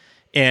is,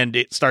 and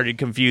it started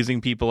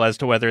confusing people as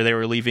to whether they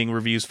were leaving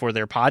reviews for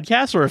their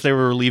podcast or if they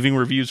were leaving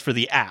reviews for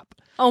the app.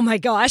 Oh my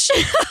gosh.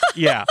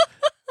 Yeah.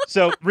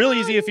 So real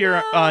easy if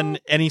you're on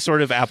any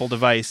sort of Apple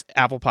device,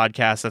 Apple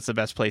Podcasts, that's the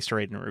best place to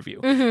rate and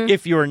review.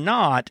 If you're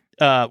not,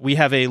 we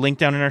have a link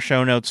down in our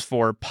show notes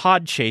for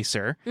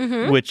Podchaser,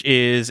 which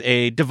is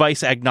a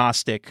device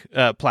agnostic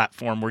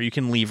platform where you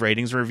can leave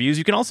ratings and reviews.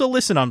 You can also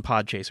listen on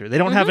Podchaser. They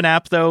don't have an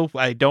app, though.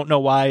 I don't know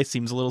why. It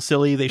seems a little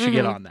silly. They should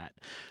get on that.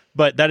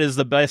 But that is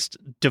the best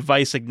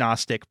device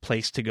agnostic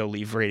place to go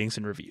leave ratings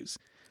and reviews.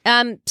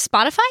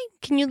 Spotify?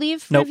 Can you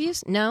leave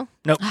reviews? No?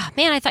 Nope. Oh,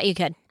 man, I thought you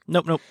could.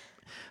 Nope.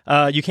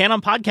 You can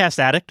on Podcast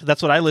Addict.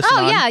 That's what I listen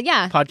on. Oh,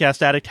 yeah.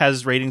 Podcast Addict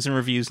has ratings and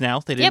reviews now.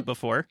 They didn't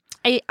before.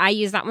 I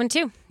use that one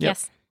too.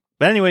 Yes.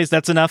 But anyways,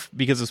 that's enough,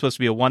 because it's supposed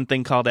to be a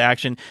one-thing call to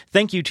action.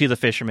 Thank you to The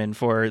Fishermen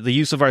for the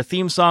use of our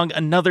theme song,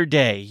 Another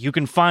Day. You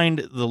can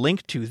find the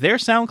link to their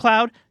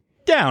SoundCloud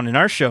down in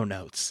our show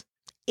notes.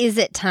 Is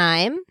it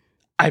time?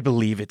 I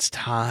believe it's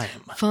time.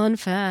 Fun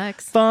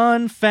facts.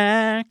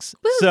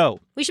 Woo. So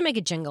we should make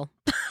a jingle.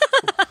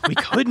 We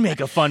could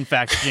make a fun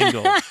facts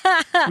jingle.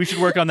 We should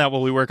work on that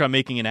while we work on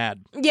making an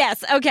ad.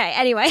 Yes. Okay.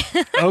 Anyway.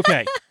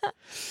 Okay.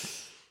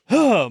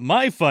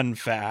 My fun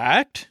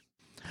fact.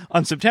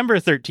 On September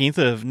 13th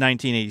of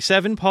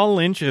 1987, Paul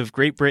Lynch of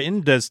Great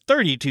Britain does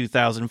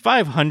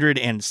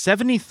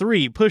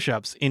 32,573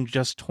 push-ups in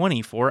just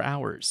 24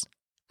 hours.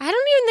 I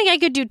don't even think I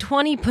could do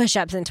 20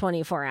 push-ups in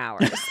 24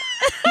 hours.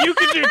 You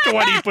could do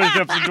 20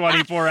 push-ups in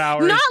 24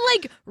 hours. Not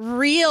like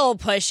real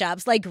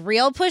push-ups. Like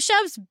real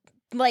push-ups,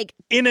 like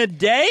in a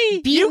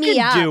day? Beat you me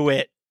can up. do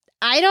it.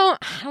 I don't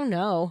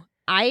know.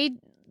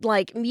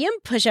 Me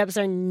and push-ups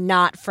are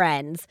not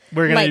friends.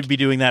 We're going to be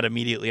doing that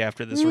immediately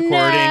after this recording,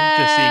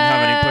 just seeing how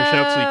many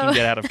push-ups we can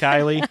get out of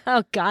Kylie.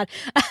 Oh, God.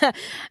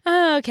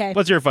 Okay.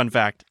 What's your fun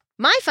fact?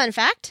 My fun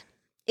fact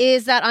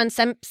is that on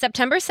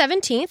September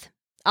 17th,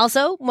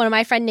 also one of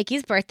my friend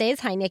Nikki's birthdays.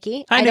 Hi,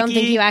 Nikki. Hi, I don't Nikki.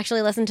 think you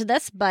actually listen to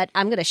this, but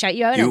I'm going to shout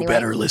you out anyway. You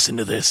better listen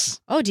to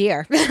this. Oh,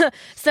 dear.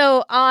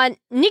 So on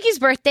Nikki's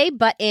birthday,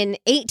 but in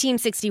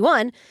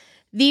 1861,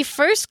 the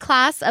first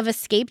class of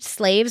escaped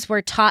slaves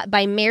were taught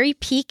by Mary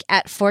Peake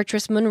at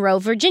Fortress Monroe,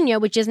 Virginia,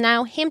 which is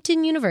now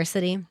Hampton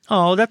University.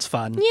 Oh, that's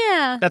fun.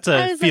 Yeah. That's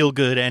a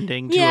feel-good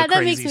ending to a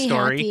crazy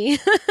story. Yeah,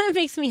 that makes me happy. It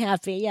makes me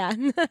happy, yeah.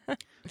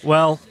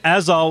 Well,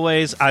 as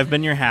always, I've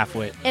been your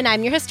halfwit. And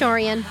I'm your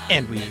historian.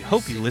 And we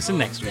hope you listen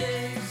next week.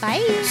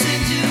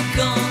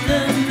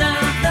 Bye.